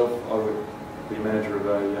 myself, I would be a manager of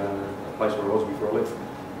a place where I was before I left,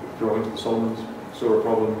 drove into the Solomons, saw a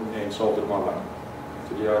problem and solved it my way.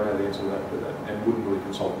 Said, yeah, I know the answer to that, and wouldn't really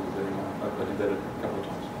consult with anyone. I did that a couple of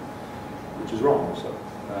times, which is wrong also.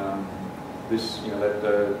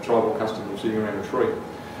 That tribal custom of sitting around a tree,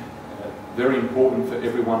 very important for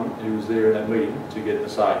everyone who was there in that meeting to get the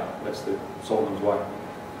say. That's the Solomon's way.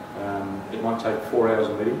 It might take 4 hours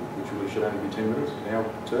a meeting, which really should only be 10 minutes in our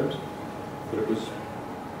terms, but it was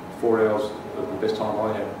 4 hours of the best time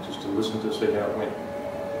I had just to listen to see how it went.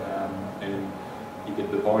 And you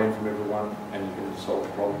get the buy-in from everyone, and you can solve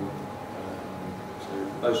the problem. So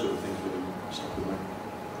those sort of things really stuck with me.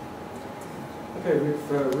 Okay,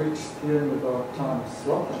 we've reached the end of our time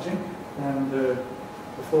slot, I think, and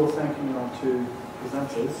before thanking our two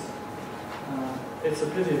presenters, it's a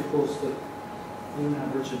pity, of course, that we didn't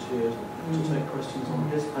have Richard here to take questions on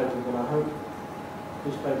his paper, but I hope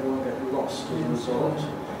his paper won't get lost as a result.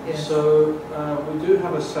 Yes. So we do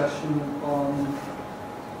have a session on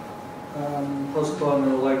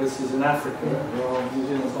post-colonial legacies in Africa. Well, New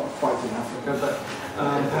Zealand's not quite in Africa, but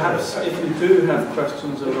perhaps if you do have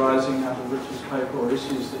questions arising out of Richard's paper or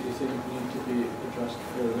issues that you think need to be addressed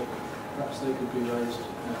further, perhaps they could be raised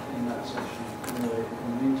in that session. Anyway,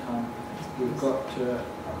 in the meantime, we've got a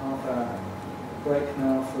half-hour break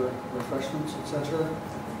now for refreshments, etc.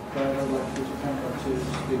 But I'd like you to thank our two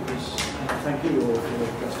speakers and thank you all for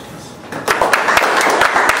your questions.